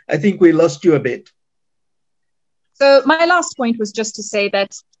 I think we lost you a bit. So my last point was just to say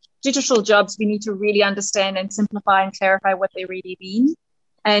that digital jobs, we need to really understand and simplify and clarify what they really mean.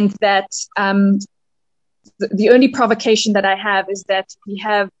 And that the only provocation that I have is that we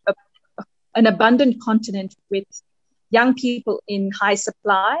have an abundant continent with young people in high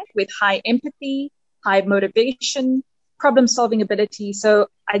supply, with high empathy, high motivation, problem-solving ability. So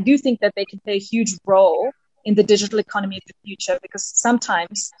I do think that they can play a huge role in the digital economy of the future, because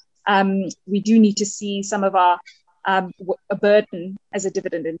sometimes we do need to see some of our a burden as a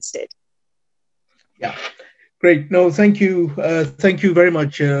dividend instead. Yeah, great. No, thank you. Thank you very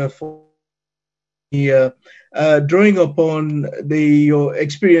much for drawing upon your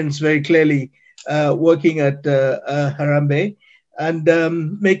experience very clearly working at Harambee, and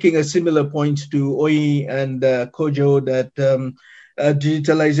making a similar point to Oyi and Kojo that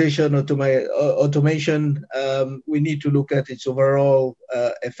digitalization, automation, we need to look at its overall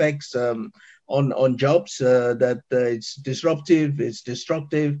effects on jobs, that it's disruptive, it's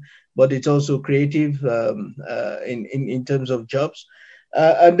destructive, but it's also creative in terms of jobs.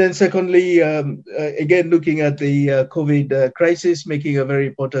 And then secondly, again, looking at the COVID crisis, making a very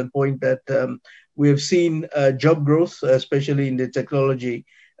important point that we have seen job growth, especially in the technology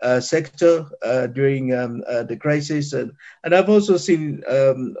sector during the crisis. And I've also seen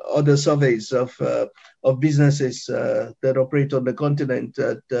other surveys of businesses that operate on the continent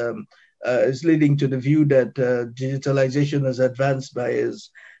that is leading to the view that digitalization has advanced by as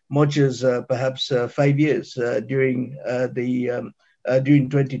much as perhaps 5 years during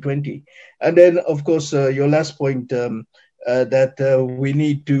 2020. And then, of course, your last point that we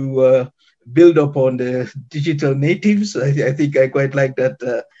need to build upon the digital natives. I think I quite like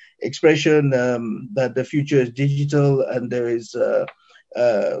that expression, that the future is digital, and there is a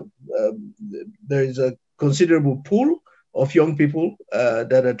considerable pool of young people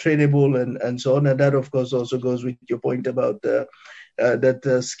that are trainable and so on. And that, of course, also goes with your point about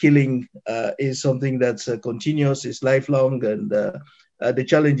that skilling is something that's continuous, is lifelong, and the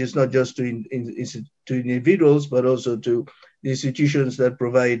challenge is not just to individuals, but also to the institutions that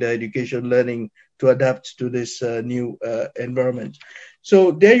provide education, learning to adapt to this new environment.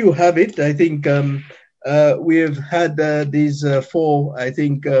 So there you have it. I think we have had these four, I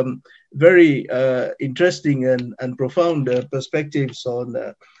think, very interesting and profound perspectives on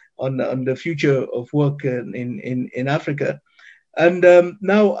the future of work in Africa. And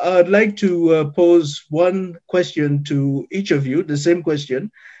now I'd like to pose one question to each of you, the same question,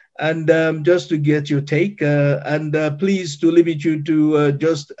 and just to get your take. And please to limit you to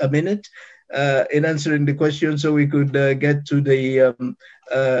just a minute in answering the question, so we could get to the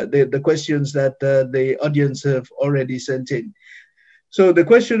questions that the audience have already sent in. So the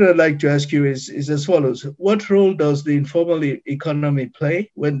question I'd like to ask you is as follows. What role does the informal economy play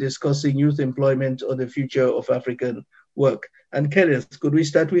when discussing youth employment or the future of African work? And Kenneth, could we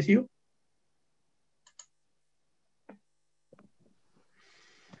start with you?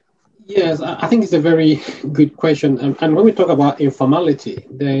 Yes, I think it's a very good question. And when we talk about informality,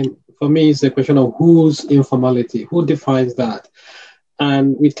 then for me, it's a question of whose informality, who defines that?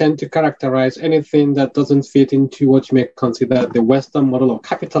 And we tend to characterize anything that doesn't fit into what you may consider the Western model of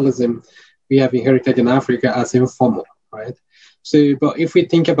capitalism we have inherited in Africa as informal, right? So, but if we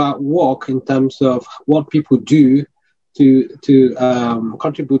think about work in terms of what people do to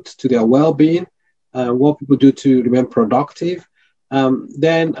contribute to their well-being, what people do to remain productive,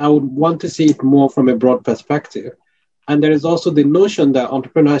 then I would want to see it more from a broad perspective. And there is also the notion that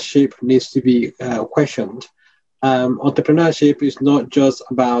entrepreneurship needs to be questioned. Entrepreneurship is not just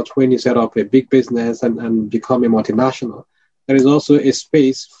about when you set up a big business and become a multinational. There is also a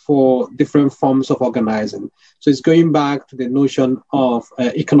space for different forms of organizing. So it's going back to the notion of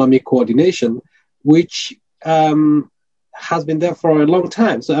economic coordination, which has been there for a long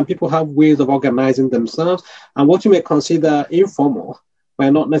time. So and people have ways of organizing themselves. And what you may consider informal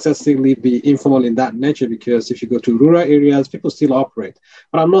might not necessarily be informal in that nature, because if you go to rural areas, people still operate.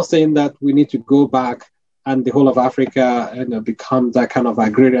 But I'm not saying that we need to go back and the whole of Africa become that kind of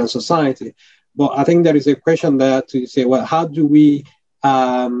agrarian society. But I think there is a question there to say, well, how do we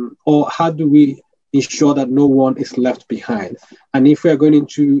ensure that no one is left behind? And if we are going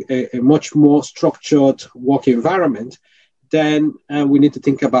into a much more structured work environment, then we need to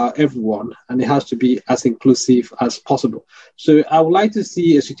think about everyone, and it has to be as inclusive as possible. So I would like to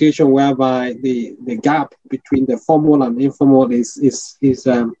see a situation whereby the gap between the formal and informal is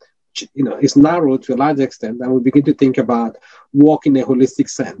narrowed to a large extent, and we begin to think about work in a holistic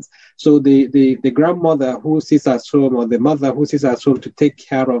sense. So the grandmother who sits at home, or the mother who sits at home to take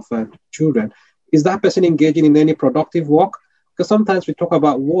care of children, is that person engaging in any productive work? Because sometimes we talk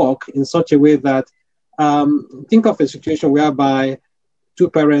about work in such a way that think of a situation whereby two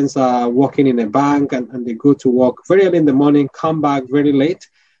parents are working in a bank and they go to work very early in the morning, come back very late,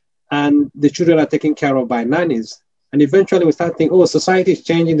 and the children are taken care of by nannies. And eventually we start thinking, society is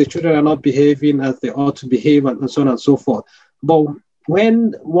changing, the children are not behaving as they ought to behave, and so on and so forth. But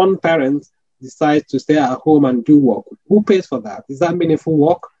when one parent decides to stay at home and do work, who pays for that? Is that meaningful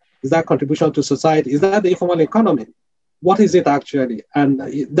work? Is that contribution to society? Is that the informal economy? What is it actually? And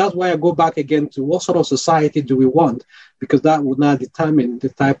that's why I go back again to what sort of society do we want? Because that would now determine the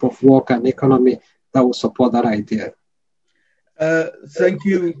type of work and economy that will support that idea. Thank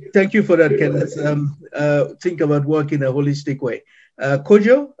you for that, Kenneth. Think about work in a holistic way.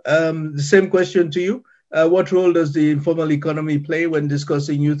 Kojo, the same question to you. What role does the informal economy play when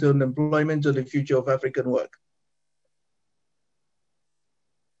discussing youth unemployment or the future of African work?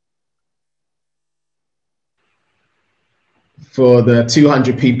 For the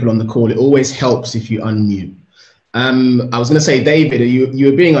 200 people on the call, it always helps if you unmute. I was going to say, David,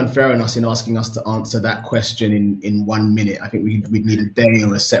 you were being unfair on us in asking us to answer that question in 1 minute. I think we'd need a day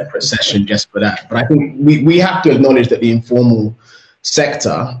or a separate session just for that. But I think we have to acknowledge that the informal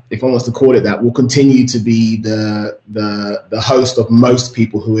sector, if one wants to call it that, will continue to be the host of most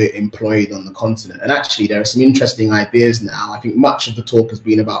people who are employed on the continent. And actually, there are some interesting ideas now. I think much of the talk has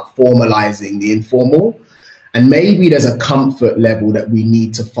been about formalizing the informal. And maybe there's a comfort level that we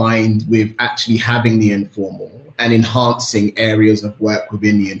need to find with actually having the informal and enhancing areas of work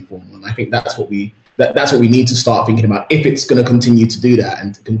within the informal. And I think that's what we need to start thinking about if it's going to continue to do that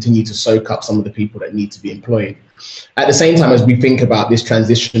and to continue to soak up some of the people that need to be employed. At the same time, as we think about this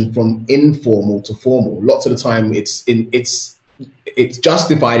transition from informal to formal, lots of the time it's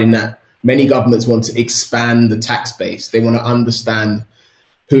justified in that many governments want to expand the tax base. They want to understand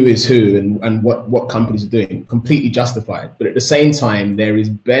who is who and what companies are doing, completely justified. But at the same time, there is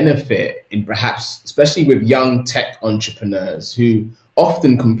benefit in perhaps, especially with young tech entrepreneurs who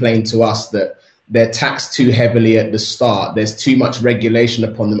often complain to us that they're taxed too heavily at the start. There's too much regulation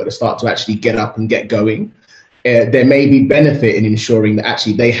upon them at the start to actually get up and get going. There may be benefit in ensuring that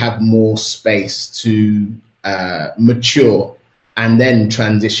actually they have more space to mature and then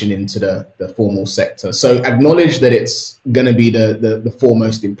transition into the formal sector. So acknowledge that it's going to be the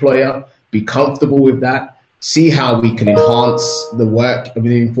foremost employer, be comfortable with that, see how we can enhance the work of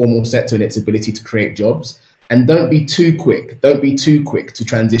the informal sector and its ability to create jobs. And don't be too quick to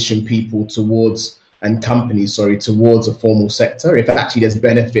transition people towards a formal sector if actually there's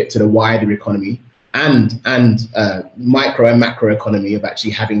benefit to the wider economy and micro and macro economy of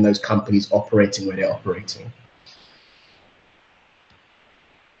actually having those companies operating where they're operating.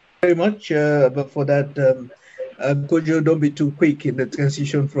 Very much, but for that, Kojo, don't be too quick in the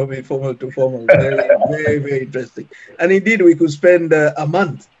transition from informal to formal. Very, very, very interesting. And indeed, we could spend a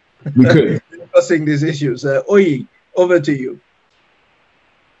month discussing these issues. Oyi, over to you.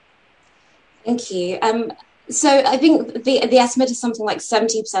 Thank you. So I think the estimate is something like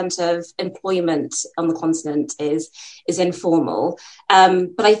 70% of employment on the continent is informal.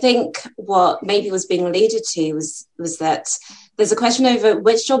 But I think what maybe was being alluded to was that there's a question over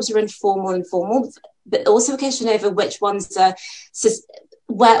which jobs are informal, but also a question over which ones are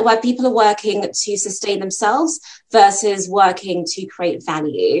where people are working to sustain themselves versus working to create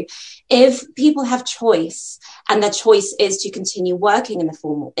value. If people have choice and their choice is to continue working in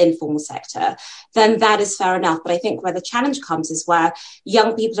the informal sector, then that is fair enough. But I think where the challenge comes is where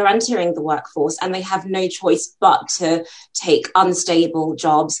young people are entering the workforce and they have no choice but to take unstable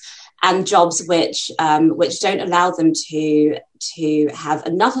jobs and jobs which don't allow them to have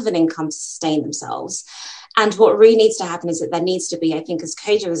enough of an income to sustain themselves. And what really needs to happen is that there needs to be, I think, as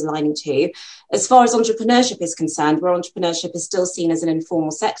Kojo is aligning to, as far as entrepreneurship is concerned, where entrepreneurship is still seen as an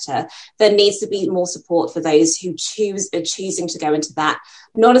informal sector, there needs to be more support for those who are choosing to go into that,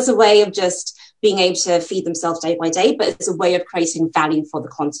 not as a way of just being able to feed themselves day by day, but as a way of creating value for the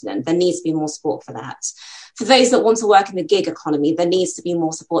continent. There needs to be more support for that. For those that want to work in the gig economy, there needs to be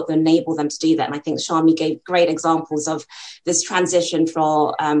more support to enable them to do that. And I think Shami gave great examples of this transition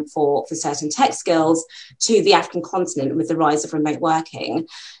for certain tech skills to the African continent with the rise of remote working.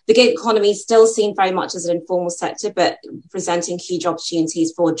 The gig economy is still seen very much as an informal sector, but presenting huge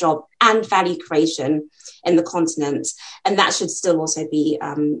opportunities for job and value creation in the continent. And that should still also be,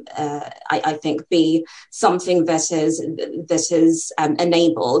 I think, be something that is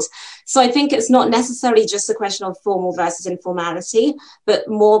enabled. So I think it's not necessarily just a question of formal versus informality, but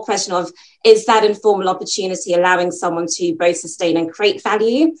more a question of, is that informal opportunity allowing someone to both sustain and create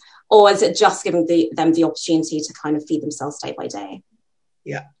value, or is it just giving them the opportunity to kind of feed themselves day by day?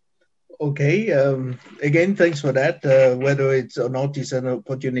 Yeah. Okay. Again, thanks for that. Whether it's or not, it's an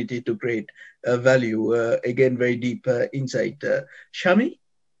opportunity to create value. Again, very deep insight. Shami?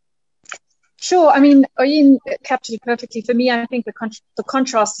 Sure. I mean, Oyin captured it perfectly. For me, I think the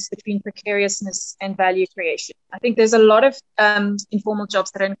contrast is between precariousness and value creation. I think there's a lot of informal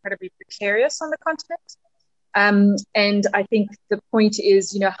jobs that are incredibly precarious on the continent. And I think the point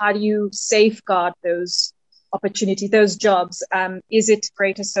is, how do you safeguard those opportunities, those jobs? Is it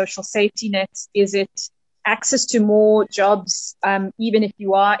greater social safety nets? Is it access to more jobs, even if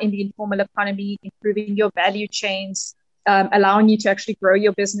you are in the informal economy, improving your value chains, allowing you to actually grow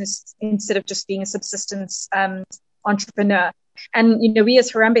your business instead of just being a subsistence entrepreneur? And, we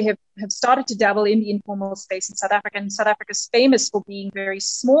as Harambee have started to dabble in the informal space in South Africa. And South Africa is famous for being very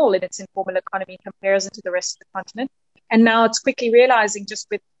small in its informal economy in comparison to the rest of the continent. And now it's quickly realizing, just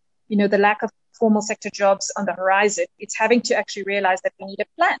with, the lack of formal sector jobs on the horizon, it's having to actually realize that we need a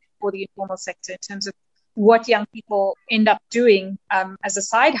plan for the informal sector in terms of what young people end up doing as a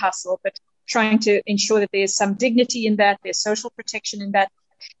side hustle, but trying to ensure that there's some dignity in that, there's social protection in that.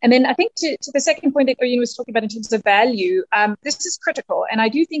 And then I think to the second point that Oyin was talking about in terms of value, this is critical. And I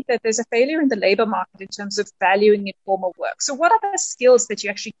do think that there's a failure in the labor market in terms of valuing informal work. So what are the skills that you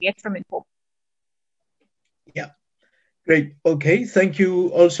actually get from informal? Yeah, great. Okay, thank you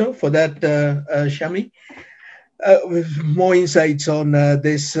also for that, Shami. With more insights on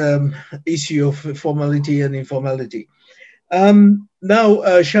this issue of formality and informality. Now,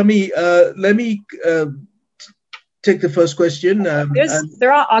 Shami, let me take the first question.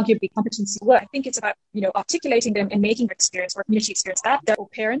 There are arguably competency work. I think it's about, articulating them and making your experience or community experience that or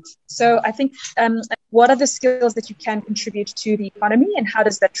parent. So I think what are the skills that you can contribute to the economy, and how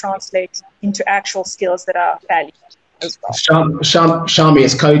does that translate into actual skills that are valued as well? Shami,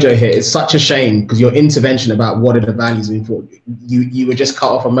 it's Kojo here. It's such a shame because your intervention about what are the values you were just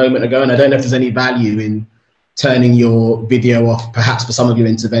cut off a moment ago, and I don't know if there's any value in turning your video off perhaps for some of your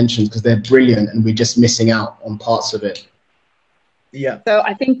interventions, because they're brilliant and we're just missing out on parts of it. Yeah. So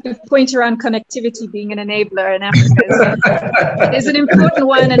I think the point around connectivity being an enabler in Africa is an important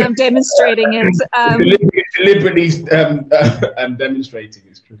one, and I'm demonstrating it. Deliberately demonstrating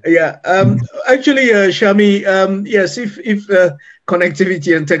is true. Yeah. Actually, Shami, yes, if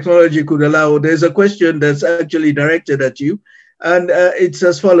connectivity and technology could allow, there's a question that's actually directed at you. And it's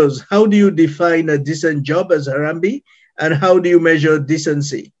as follows. How do you define a decent job as Harambee, and how do you measure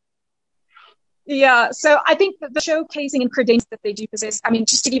decency? Yeah, so I think the showcasing and credentials that they do possess, I mean,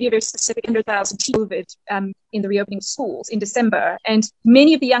 just to give you a very specific, 100,000 COVID in the reopening of schools in December, and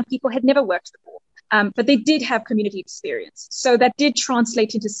many of the young people had never worked before. But they did have community experience. So that did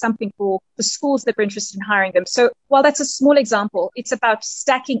translate into something for the schools that were interested in hiring them. So while that's a small example, it's about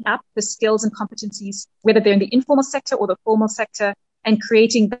stacking up the skills and competencies, whether they're in the informal sector or the formal sector, and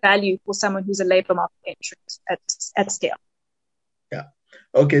creating value for someone who's a labor market entrant at scale. Yeah.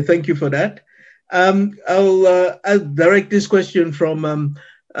 Okay. Thank you for that. I'll direct this question from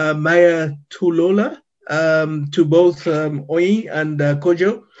Maya Tulola to both Oyin and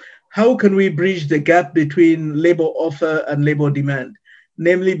Kojo. How can we bridge the gap between labor offer and labor demand,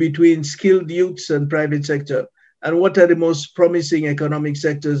 namely between skilled youths and private sector? And what are the most promising economic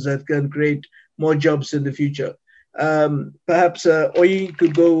sectors that can create more jobs in the future? Perhaps Oyi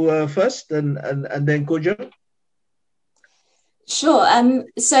could go first, and then Kojo. Sure.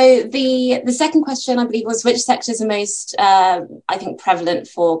 So the second question, I believe, was which sectors are most, I think, prevalent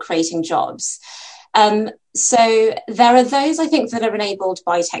for creating jobs. So there are those, I think, that are enabled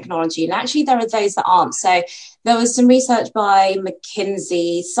by technology, and actually there are those that aren't. So there was some research by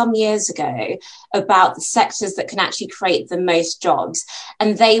McKinsey some years ago about the sectors that can actually create the most jobs,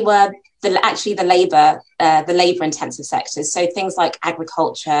 and they were the labor intensive sectors. So things like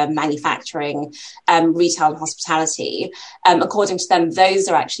agriculture, manufacturing, retail and hospitality. According to them, those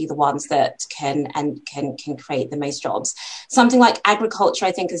are actually the ones that can create the most jobs. Something like agriculture,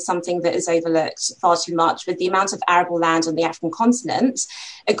 I think, is something that is overlooked far too much. With the amount of arable land on the African continent,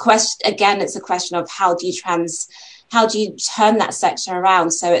 it's a question of how do you turn that sector around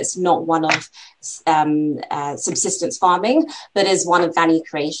so it's not one of subsistence farming, but is one of value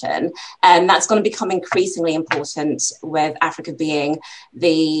creation. And that's going to become increasingly important, with Africa being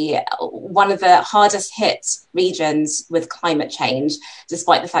one of the hardest hit regions with climate change,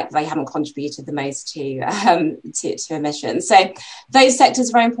 despite the fact that they haven't contributed the most to emissions. So those sectors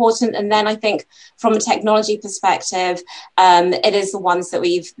are very important. And then I think from a technology perspective, it is the ones that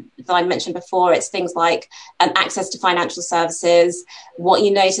I mentioned before. It's things like access to financial services. What you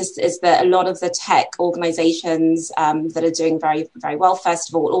noticed is that a lot of the tech organizations that are doing very, very well, first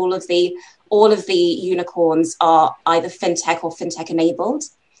of all of the unicorns are either fintech or fintech enabled.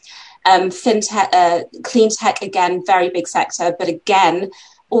 Clean tech, again, very big sector, but again,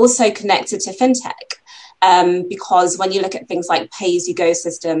 also connected to fintech. Because when you look at things like pay-as-you-go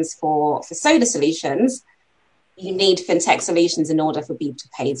systems for solar solutions, you need fintech solutions in order for people to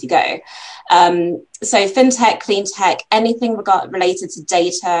pay as you go. So fintech, clean tech, anything related to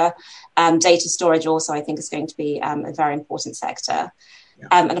data storage also, I think, is going to be a very important sector. Yeah.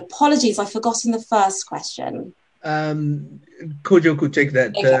 And apologies, I've forgotten the first question. Kojo could take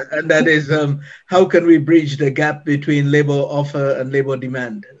that. Okay. And that is, how can we bridge the gap between labor offer and labor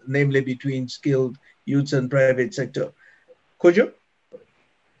demand, namely between skilled youths and private sector? Kojo?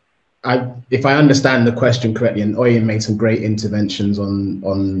 If I understand the question correctly, and Oyin made some great interventions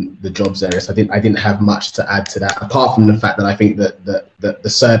on the jobs area, so I didn't have much to add to that, apart from the fact that I think that the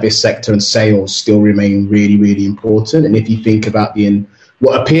service sector and sales still remain really, really important. And if you think about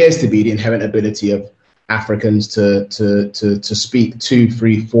what appears to be the inherent ability of Africans to speak 2,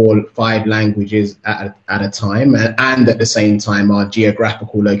 3, 4, 5 languages at a time, and at the same time our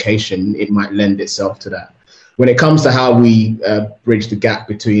geographical location, it might lend itself to that. When it comes to how we bridge the gap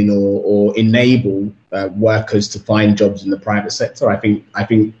between or enable workers to find jobs in the private sector, I think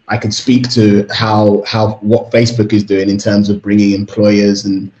I can speak to what Facebook is doing in terms of bringing employers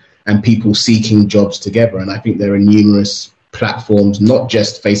and people seeking jobs together. And I think there are numerous platforms, not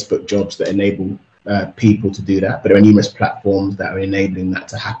just Facebook jobs, that enable people to do that, but there are numerous platforms that are enabling that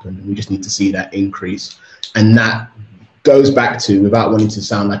to happen. And we just need to see that increase. And that goes back to, without wanting to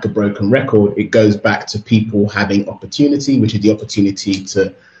sound like a broken record, it goes back to people having opportunity, which is the opportunity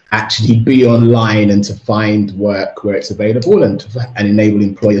to actually be online and to find work where it's available, and enable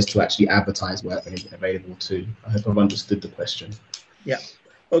employers to actually advertise work when it's available too. I hope I've understood the question. Yeah.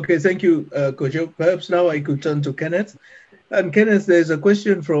 Okay, thank you, Kojo. Perhaps now I could turn to Kenneth. And Kenneth, there's a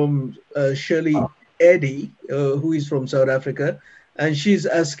question from Shirley Eddy, who is from South Africa. And she's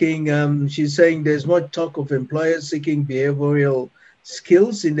asking, she's saying there's much talk of employers seeking behavioral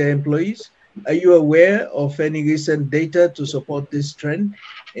skills in their employees. Are you aware of any recent data to support this trend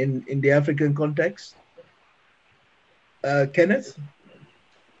in the African context? Kenneth?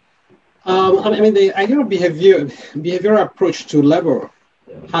 I mean, the idea of behavioral approach to labor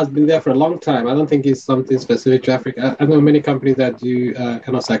has been there for a long time. I don't think it's something specific to Africa. I know many companies that do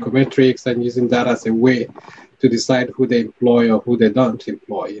kind of psychometrics and using that as a way to decide who they employ or who they don't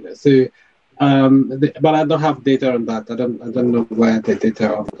employ. You know, so, but I don't have data on that. I don't know where the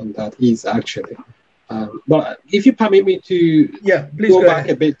data on that is actually. But if you permit me to go back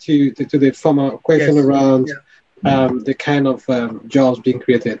a bit to the former question around the kind of jobs being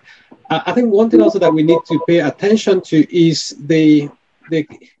created, I think one thing also that we need to pay attention to is the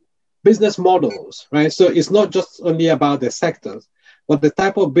business models, right? So it's not just only about the sectors, but the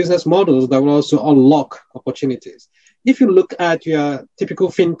type of business models that will also unlock opportunities. If you look at your typical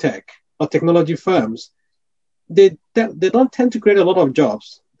fintech or technology firms, they don't tend to create a lot of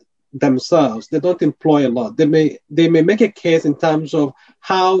jobs themselves. They don't employ a lot. They may make a case in terms of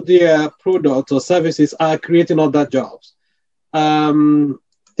how their products or services are creating other jobs.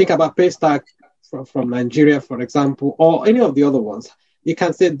 Think about Paystack from Nigeria, for example, or any of the other ones. You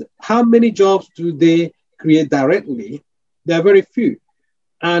can say, how many jobs do they create directly? There are very few.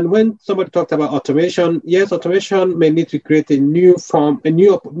 And when somebody talked about automation, yes, automation may need to create a new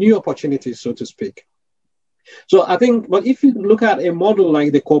opportunity, so to speak. So I think, but if you look at a model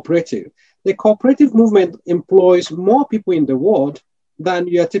like the cooperative movement employs more people in the world than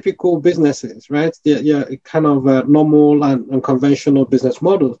your typical businesses, right? They're kind of normal and conventional business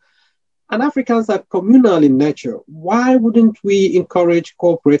models. And Africans are communal in nature. Why wouldn't we encourage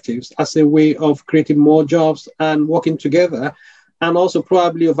cooperatives as a way of creating more jobs and working together, and also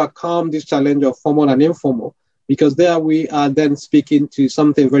probably overcome this challenge of formal and informal? Because there we are then speaking to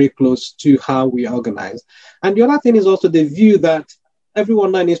something very close to how we organize. And the other thing is also the view that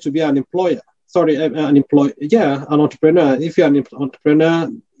everyone now needs to be an employer. An entrepreneur. If you're an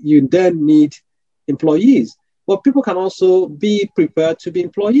entrepreneur, you then need employees. But people can also be prepared to be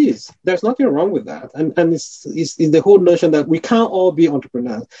employees. There's nothing wrong with that. And it's the whole notion that we can't all be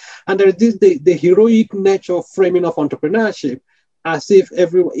entrepreneurs. And there is the heroic nature of framing of entrepreneurship as if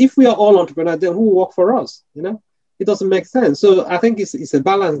we are all entrepreneurs, then who will work for us? You know, it doesn't make sense. So I think it's a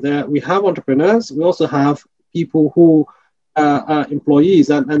balance there. We have entrepreneurs. We also have people who are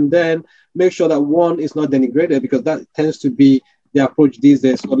employees, and then make sure that one is not denigrated, because that tends to be the approach these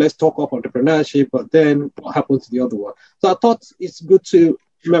days. So let's talk of entrepreneurship, but then what happens to the other one? So I thought it's good to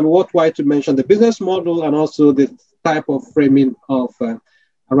remember worthwhile to mention the business model and also the type of framing of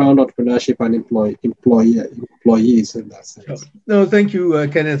around entrepreneurship and employees in that sense. No, thank you,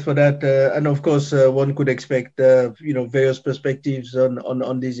 Kenneth, for that. And of course, one could expect various perspectives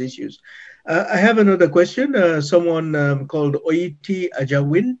on these issues. I have another question. Someone called Oiti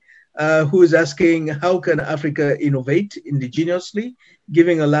Ajawin, who is asking, how can Africa innovate indigenously,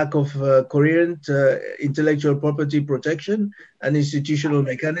 given a lack of coherent intellectual property protection and institutional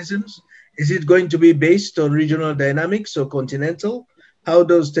mechanisms? Is it going to be based on regional dynamics or continental? How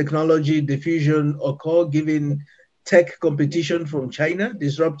does technology diffusion occur given tech competition from China,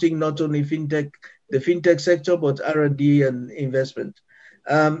 disrupting not only the fintech sector, but R&D and investment?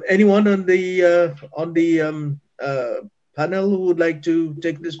 Anyone on the panel who would like to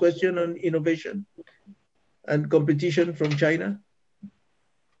take this question on innovation and competition from China?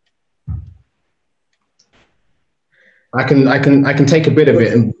 I can take a bit of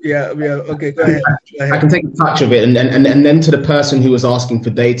it. Okay, go ahead. I can take a touch of it, and then to the person who was asking for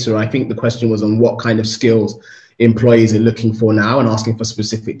data, I think the question was on what kind of skills employees are looking for now and asking for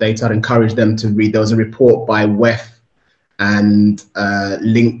specific data. I'd encourage them to read. There was a report by WEF and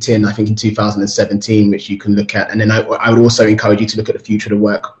LinkedIn, I think in 2017, which you can look at. And then I would also encourage you to look at the Future of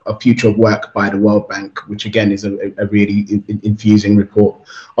Work by the World Bank, which again is a really infusing report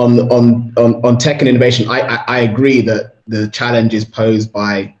on tech and innovation. I agree that the challenges posed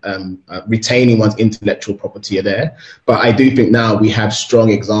by retaining one's intellectual property are there, but I do think now we have strong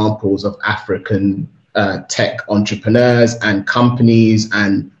examples of African tech entrepreneurs and companies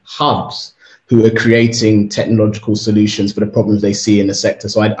and hubs who are creating technological solutions for the problems they see in the sector.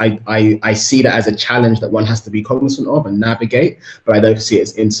 So I see that as a challenge that one has to be cognizant of and navigate, but I don't see it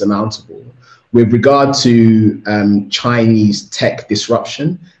as insurmountable. With regard to Chinese tech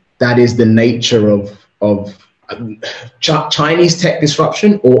disruption, that is the nature of Chinese tech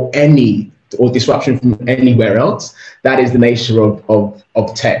disruption or disruption from anywhere else. That is the nature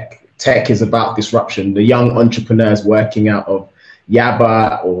of tech. Tech is about disruption. The young entrepreneurs working out of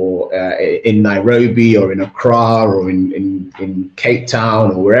Yaba or in Nairobi or in Accra or in Cape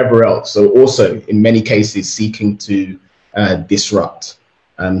Town or wherever else. So also in many cases seeking to disrupt.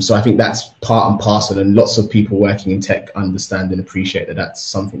 So I think that's part and parcel, and lots of people working in tech understand and appreciate that that's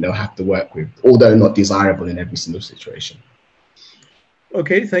something they'll have to work with, although not desirable in every single situation.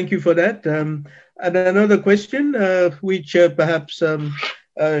 Okay, thank you for that. And another question, which perhaps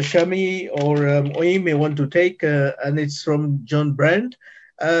Shami or Oim may want to take, and it's from John Brand,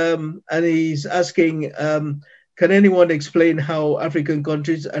 and he's asking, can anyone explain how African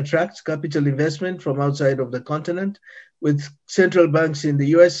countries attract capital investment from outside of the continent, with central banks in the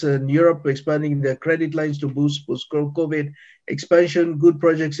US and Europe expanding their credit lines to boost post-COVID expansion? Good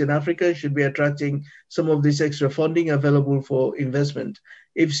projects in Africa should be attracting some of this extra funding available for investment,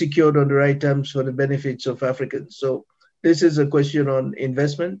 if secured on the right terms for the benefits of Africans. So this is a question on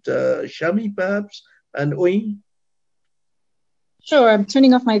investment. Shami, perhaps, and Oyin? Sure, I'm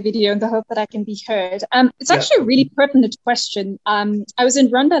turning off my video in the hope that I can be heard. It's actually a really pertinent question. I was in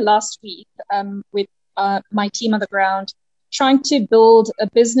Rwanda last week with my team on the ground, trying to build a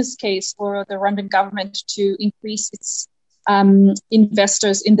business case for the Rwandan government to increase its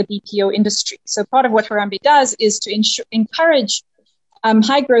investors in the BPO industry. So part of what Harambee does is to encourage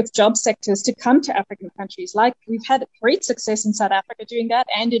high growth job sectors to come to African countries. Like we've had great success in South Africa doing that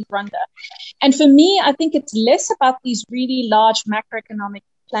and in Rwanda. And for me, I think it's less about these really large macroeconomic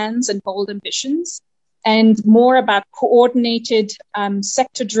plans and bold ambitions and more about coordinated,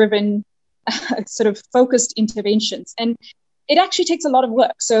 sector-driven, sort of focused interventions. And it actually takes a lot of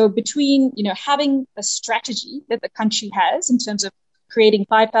work. So between, having a strategy that the country has in terms of creating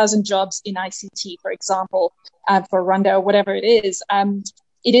 5,000 jobs in ICT, for example, for Rwanda or whatever it is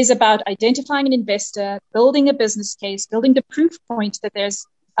about identifying an investor, building a business case, building the proof point that there's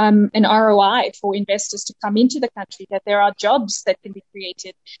an ROI for investors to come into the country, that there are jobs that can be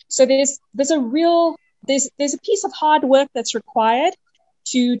created. So there's a piece of hard work that's required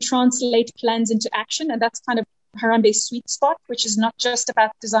to translate plans into action. And that's kind of Harambe's sweet spot, which is not just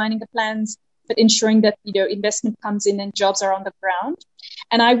about designing the plans, but ensuring that, investment comes in and jobs are on the ground.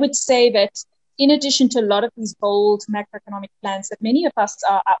 And I would say that in addition to a lot of these bold macroeconomic plans that many of us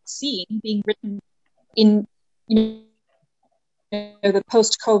are out seeing being written in, the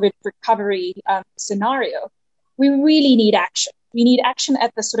post-COVID recovery scenario, we really need action. We need action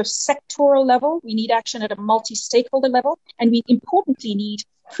at the sort of sectoral level. We need action at a multi-stakeholder level. And we importantly need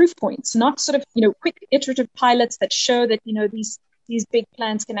proof points, not sort of, quick iterative pilots that show that, these big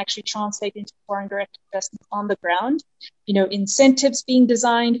plans can actually translate into foreign direct investment on the ground, incentives being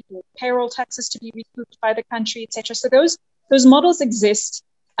designed for payroll taxes to be recouped by the country, etc. So those models exist.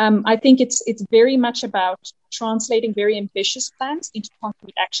 I think it's very much about translating very ambitious plans into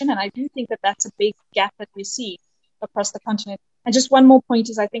concrete action. And I do think that that's a big gap that we see across the continent. And just one more point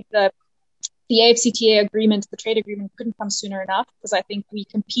is I think the AfCFTA agreement, the trade agreement, couldn't come sooner enough because I think we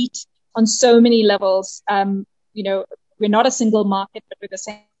compete on so many levels. We're not a single market, but we're the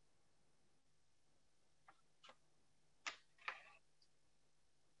same.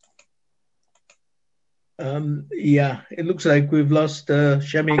 It looks like we've lost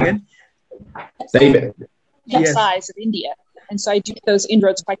Shami again. David. Yes. Size of India. And so I do those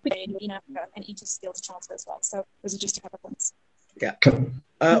inroads quite quickly in Africa and into skills transfer as well. So those are just a couple of points. Yeah.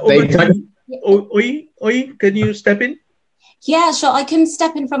 Oi, can you step in? Yeah, sure. I can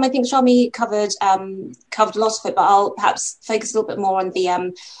step in from. I think Shami covered a lot of it, but I'll perhaps focus a little bit more on the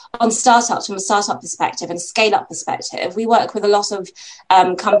on startups from a startup perspective and scale up perspective. We work with a lot of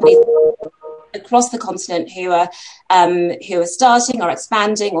companies across the continent who are starting or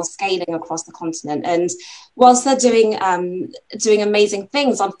expanding or scaling across the continent. And whilst they're doing amazing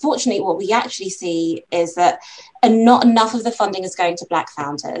things, unfortunately, what we actually see is that not enough of the funding is going to Black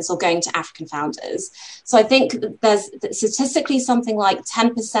founders or going to African founders. So I think there's statistically something like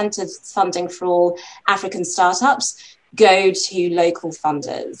 10% of funding for all African startups go to local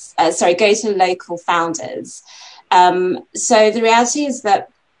funders. Go to local founders. So the reality is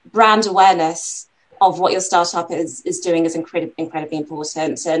that brand awareness of what your startup is doing is incredibly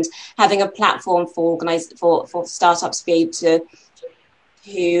important, and having a platform for startups to be able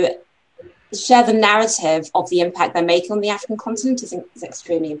to share the narrative of the impact they're making on the African continent is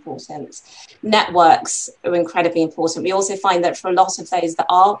extremely important. Networks are incredibly important. We also find that for a lot of those that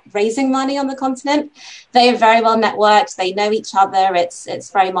are raising money on the continent, they are very well networked. They know each other.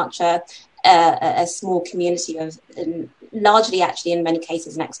 It's very much a small community of, largely actually in many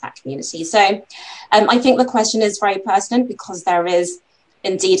cases, an expat community. So I think the question is very pertinent because there is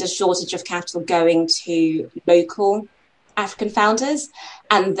indeed a shortage of capital going to local African founders,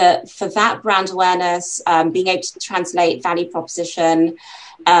 and that for that brand awareness, being able to translate value proposition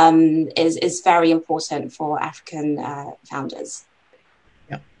is very important for African founders.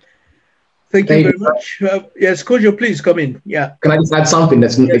 Thank you very much. Yes, Kojo, please come in. Yeah. Can I just add something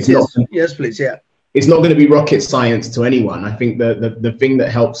Yes, please. Yeah. It's not going to be rocket science to anyone. I think the thing that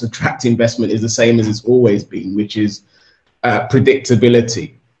helps attract investment is the same as it's always been, which is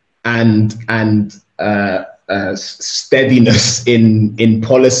predictability and steadiness in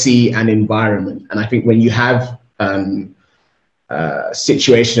policy and environment. And I think when you have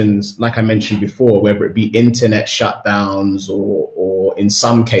situations like I mentioned before, whether it be internet shutdowns or in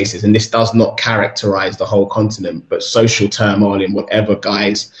some cases, and this does not characterize the whole continent, but social turmoil in whatever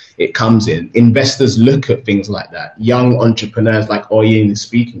guise it comes in, investors look at things like that. Young entrepreneurs like Oyin is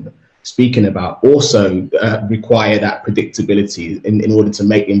speaking about also require that predictability in order to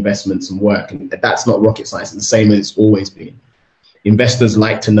make investments and work. And that's not rocket science. It's the same as it's always been. Investors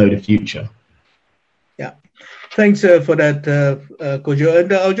like to know the future. Yeah. Thanks for that, Kojo.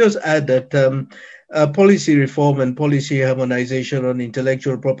 And I'll just add that policy reform and policy harmonization on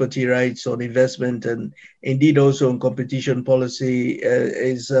intellectual property rights, on investment, and indeed also on competition policy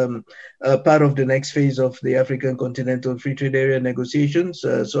is part of the next phase of the African Continental Free Trade Area negotiations.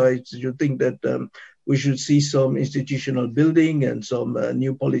 So I should think that we should see some institutional building and some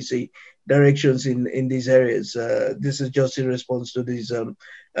new policy directions in these areas. This is just in response to these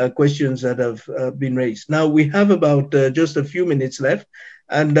questions that have been raised. Now, we have about just a few minutes left,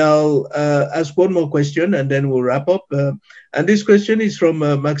 and I'll ask one more question, and then we'll wrap up. And this question is from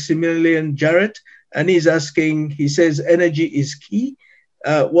Maximilian Jarrett, and he's asking, he says, energy is key.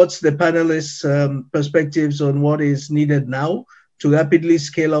 What's the panelists' perspectives on what is needed now to rapidly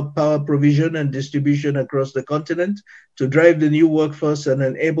scale up power provision and distribution across the continent, to drive the new workforce and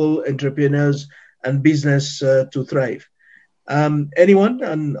enable entrepreneurs and business to thrive? Anyone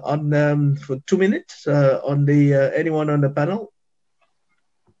on for 2 minutes on the anyone on the panel?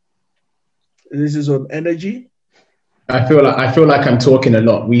 This is on energy. I feel like I'm talking a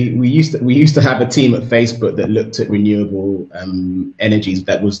lot. We used to have a team at Facebook that looked at renewable energies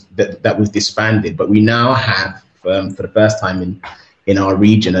that was disbanded, but we now have for the first time in our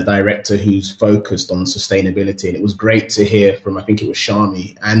region a director who's focused on sustainability. And it was great to hear from, I think it was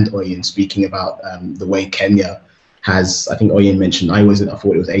Shami and Oyin, speaking about the way Kenya has, I think Oyin mentioned, I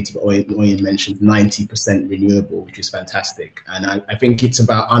thought it was 80, but Oyin mentioned 90% renewable, which is fantastic. And I think it's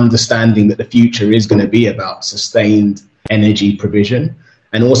about understanding that the future is going to be about sustained energy provision,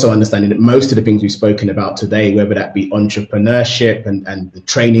 and also understanding that most of the things we've spoken about today, whether that be entrepreneurship and the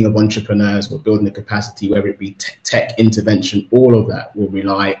training of entrepreneurs or building the capacity, whether it be tech intervention, all of that will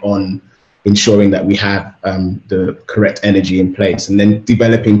rely on ensuring that we have the correct energy in place, and then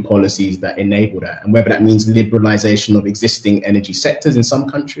developing policies that enable that. And whether that means liberalization of existing energy sectors in some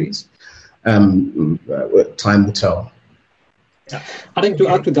countries, time will tell. Yeah. I think to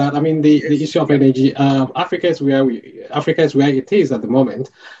add to that, I mean, the issue of energy, Africa is where it is at the moment.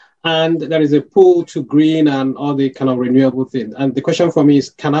 And there is a pull to green and all the kind of renewable things. And the question for me is,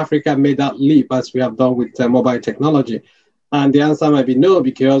 can Africa make that leap as we have done with mobile technology? And the answer might be no,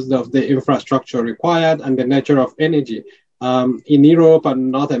 because of the infrastructure required and the nature of energy. In Europe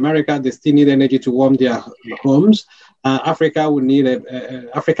and North America, they still need energy to warm their homes. Africans will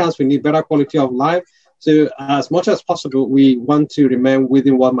need better quality of life. So as much as possible, we want to remain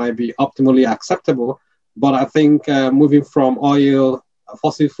within what might be optimally acceptable. But I think moving from oil,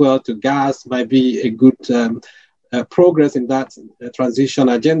 fossil fuel to gas might be a good progress in that transition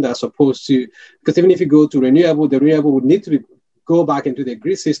agenda, as opposed to, because even if you go to renewable, the renewable would need to go back into the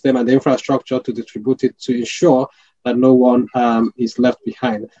grid system and the infrastructure to distribute it to ensure that no one is left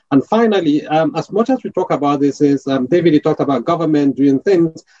behind. And finally, as much as we talk about this, David, he talked about government doing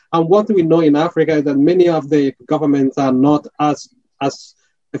things. And what we know in Africa is that many of the governments are not as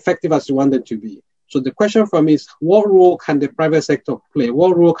effective as we want them to be. So the question for me is, what role can the private sector play?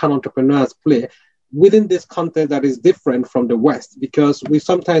 What role can entrepreneurs play within this context that is different from the West? Because we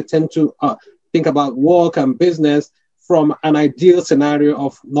sometimes tend to think about work and business from an ideal scenario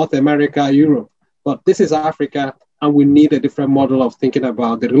of North America, Europe. But this is Africa, and we need a different model of thinking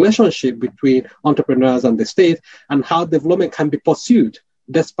about the relationship between entrepreneurs and the state, and how development can be pursued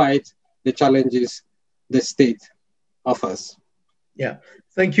despite the challenges the state offers. Yeah.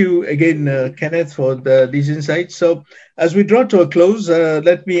 Thank you again, Kenneth, for these insights. So as we draw to a close,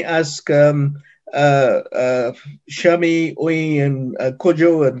 let me ask Shami, Oyin, and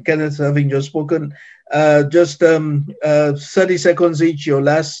Kojo, and Kenneth, having just spoken, just 30 seconds each, your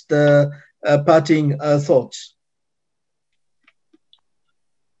last parting thoughts.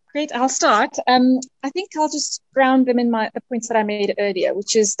 Great, I'll start. I think I'll just ground them in the points that I made earlier,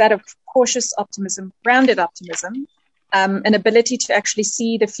 which is that of cautious optimism, grounded optimism, an ability to actually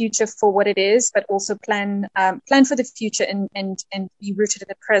see the future for what it is, but also plan for the future and be rooted in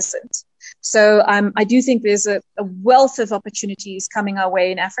the present. So I do think there's a wealth of opportunities coming our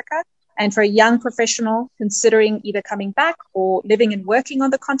way in Africa. And for a young professional considering either coming back or living and working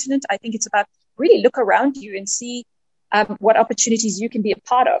on the continent, I think it's about really look around you and see what opportunities you can be a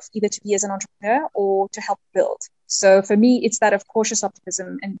part of, either to be as an entrepreneur or to help build. So for me, it's that of cautious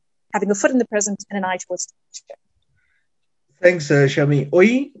optimism and having a foot in the present and an eye towards the future. Thanks, Shami.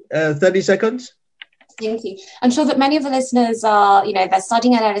 Oyi, 30 seconds. Thank you. I'm sure that many of the listeners are, they're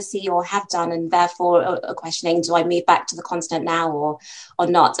studying at LSE or have done, and therefore are questioning, do I move back to the continent now or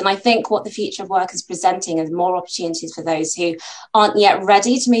not? And I think what the future of work is presenting is more opportunities for those who aren't yet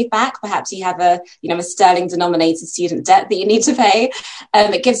ready to move back. Perhaps you have a sterling denominated student debt that you need to pay.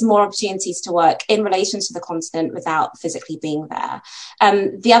 It gives more opportunities to work in relation to the continent without physically being there.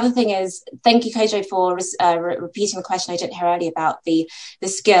 The other thing is, thank you, Kojo, for repeating the question I didn't hear earlier about the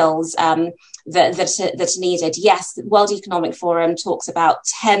skills that that are needed. Yes, the World Economic Forum talks about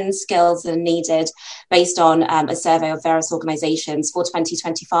 10 skills that are needed based on a survey of various organisations for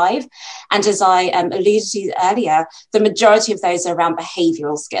 2025. And as I alluded to earlier, the majority of those are around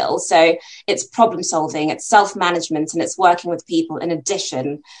behavioural skills. So it's problem solving, it's self-management, and it's working with people in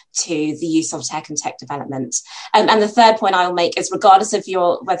addition to the use of tech and tech development. And the third point I will make is, regardless of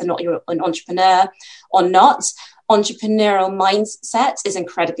whether or not you're an entrepreneur or not, entrepreneurial mindset is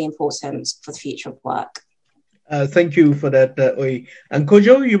incredibly important for the future of work. Thank you for that, Oyi. And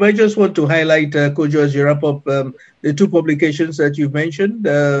Kojo, you might just want to highlight, Kojo, as you wrap up the two publications that you've mentioned.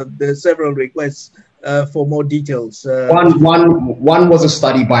 There's several requests for more details. One was a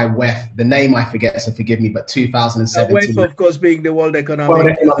study by WEF. The name I forget, so forgive me, but 2017. WEF, of course, being the World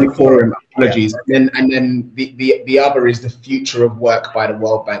Economic Forum. Apologies. Yeah. And then the other is the Future of Work by the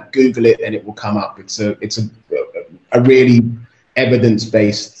World Bank. Google it, and it will come up. It's a really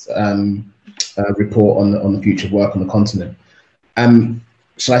evidence-based report on the future of work on the continent.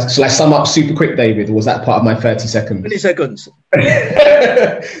 Shall I sum up super quick, David, or was that part of my 30 seconds? 20 seconds.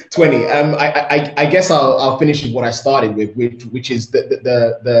 20. I guess I'll finish with what I started with, which is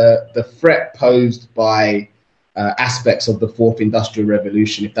the threat posed by aspects of the fourth industrial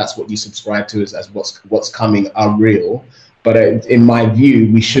revolution, if that's what you subscribe to as what's coming, are real. But in my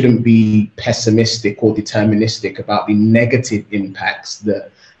view, we shouldn't be pessimistic or deterministic about the negative impacts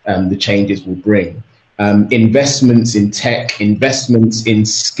that the changes will bring. Investments in tech, investments in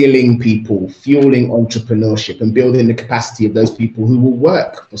skilling people, fueling entrepreneurship, and building the capacity of those people who will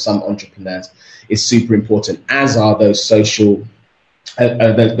work for some entrepreneurs is super important. As are those social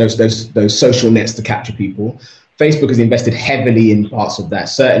those social nets to capture people. Facebook has invested heavily in parts of that,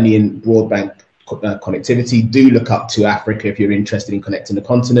 certainly in broadband connectivity. Do look up to Africa if you're interested in connecting the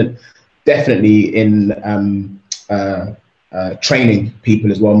continent. Definitely in training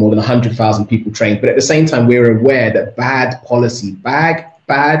people as well, more than 100,000 people trained. But at the same time, we're aware that bad policy, bad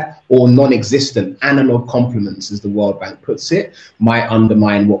or non-existent analog complements, as the World Bank puts it, might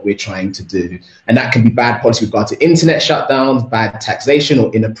undermine what we're trying to do. And that can be bad policy with regard to internet shutdowns, bad taxation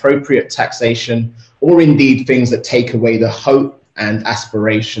or inappropriate taxation, or indeed things that take away the hope and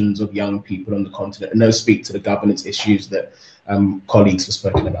aspirations of young people on the continent. And those speak to the governance issues that colleagues have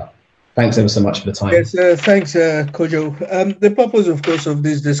spoken about. Thanks ever so much for the time. Yes, thanks, Kojo. The purpose, of course, of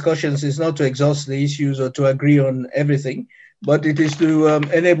these discussions is not to exhaust the issues or to agree on everything, but it is to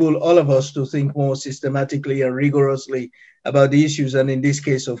enable all of us to think more systematically and rigorously about the issues, and in this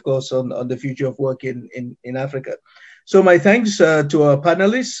case, of course, on the future of work in Africa. So my thanks to our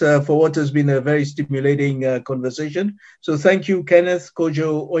panelists for what has been a very stimulating conversation. So thank you, Kenneth,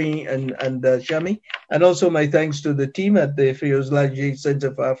 Kojo, Oyi, and Shami. And also my thanks to the team at the Firoz Ladji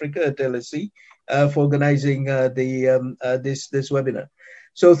Center for Africa at LSE for organizing this webinar.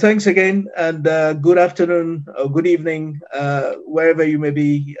 So thanks again, and good afternoon or good evening, wherever you may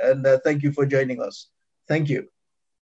be. And thank you for joining us. Thank you.